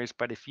problem areas.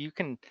 But if you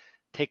can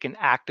take an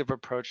active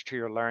approach to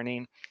your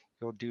learning,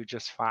 you'll do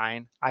just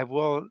fine. I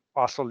will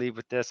also leave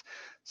with this.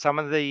 Some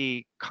of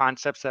the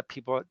concepts that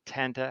people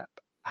tend to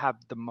have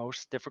the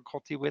most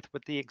difficulty with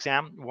the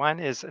exam. One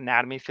is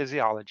anatomy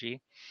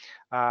physiology.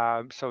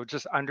 So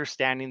just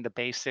understanding the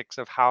basics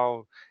of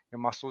how your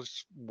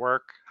muscles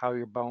work, how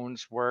your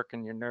bones work,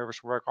 and your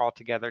nerves work all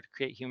together to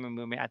create human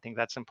movement. I think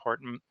that's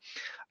important.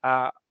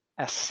 Uh,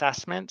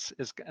 Assessments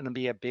is going to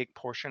be a big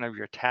portion of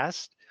your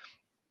test,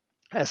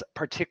 as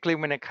particularly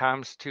when it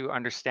comes to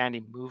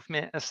understanding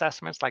movement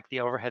assessments like the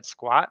overhead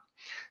squat.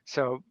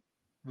 So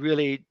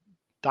really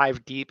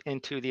dive deep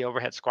into the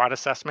overhead squat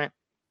assessment,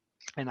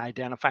 and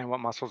identifying what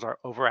muscles are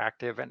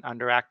overactive and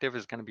underactive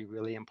is going to be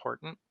really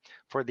important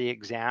for the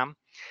exam.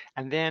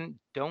 And then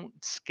don't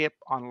skip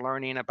on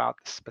learning about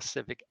the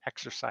specific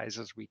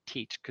exercises we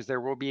teach, because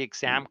there will be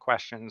exam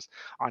questions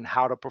on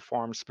how to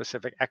perform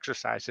specific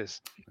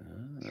exercises,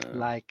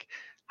 like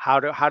how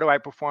do I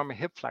perform a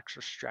hip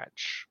flexor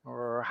stretch,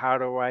 or how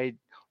do I,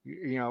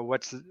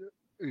 what's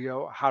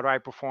how do I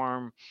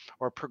perform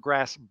or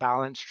progress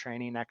balance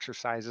training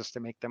exercises to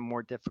make them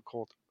more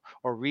difficult,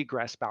 or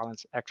regress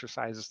balance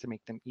exercises to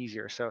make them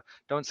easier. So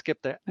don't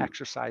skip the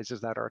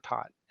exercises that are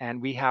taught.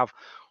 And we have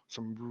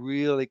some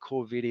really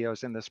cool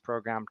videos in this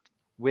program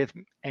with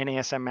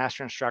NASM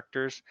master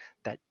instructors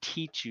that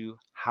teach you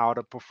how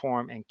to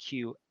perform and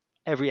cue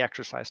every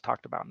exercise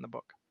talked about in the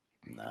book.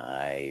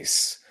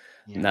 Nice.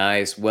 Yeah.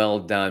 Nice. Well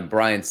done.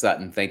 Brian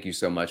Sutton, thank you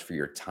so much for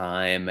your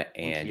time Thank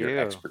and your you.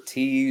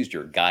 expertise,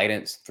 your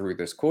guidance through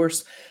this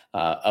course,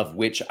 of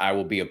which I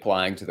will be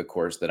applying to the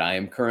course that I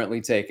am currently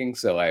taking.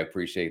 So I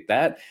appreciate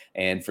that.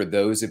 And for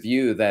those of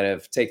you that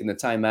have taken the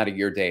time out of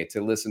your day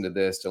to listen to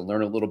this, to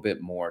learn a little bit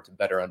more, to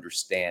better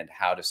understand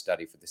how to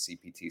study for the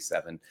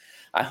CPT-7,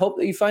 I hope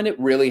that you find it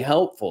really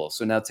helpful.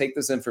 So now take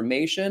this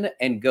information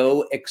and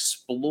go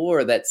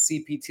explore that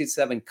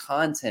CPT-7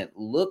 content,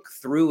 look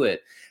through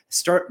it.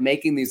 Start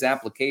making these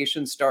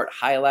applications, start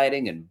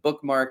highlighting and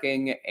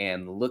bookmarking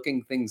and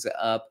looking things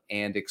up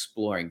and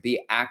exploring. Be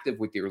active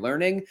with your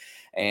learning,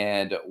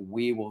 and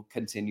we will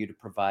continue to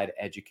provide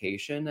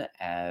education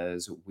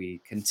as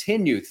we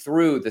continue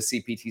through the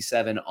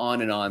CPT-7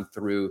 on and on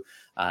through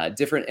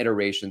different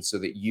iterations, so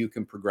that you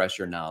can progress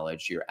your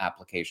knowledge, your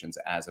applications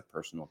as a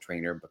personal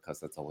trainer, because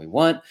that's all we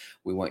want.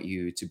 We want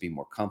you to be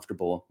more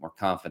comfortable, more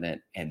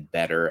confident, and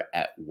better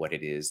at what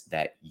it is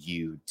that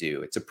you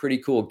do. It's a pretty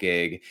cool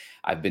gig.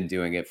 I've been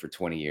doing it for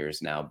 20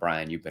 years now.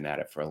 Brian, you've been at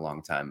it for a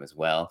long time as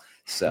well.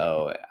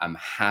 So I'm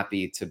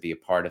happy to be a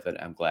part of it.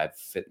 I'm glad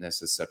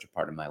fitness is such a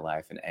part of my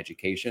life, and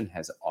education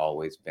has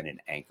always been an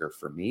anchor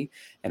for me.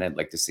 And I'd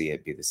like to see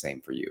it be the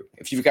same for you.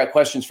 If you've got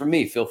questions for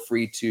me, feel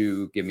free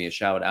to give me a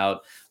shout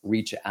out.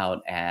 Reach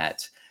out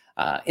at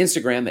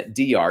Instagram at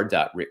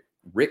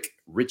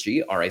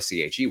dr.rickrichey,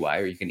 R-I-C-H-E-Y,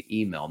 or you can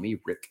email me,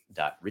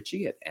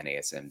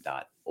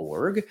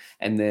 rick.richey@nasm.org.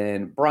 And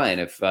then, Brian,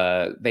 if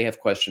they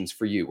have questions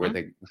for you,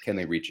 can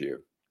they reach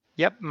you?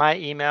 Yep, my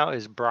email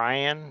is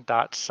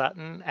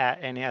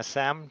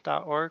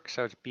brian.sutton@nasm.org.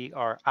 So it's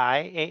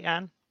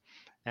BRIAN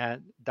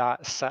and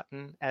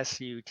 .sutton,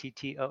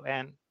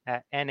 SUTTON,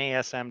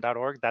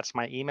 @nasm.org. That's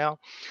my email.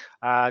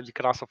 You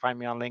could also find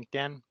me on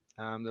LinkedIn.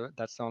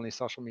 That's the only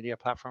social media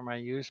platform I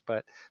use,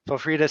 but feel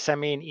free to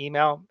send me an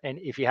email. And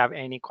if you have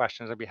any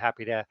questions, I'd be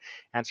happy to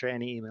answer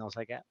any emails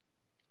I get.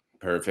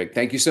 Perfect.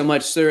 Thank you so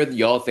much, sir.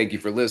 Y'all, thank you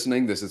for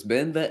listening. This has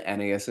been the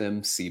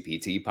NASM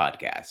CPT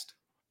podcast.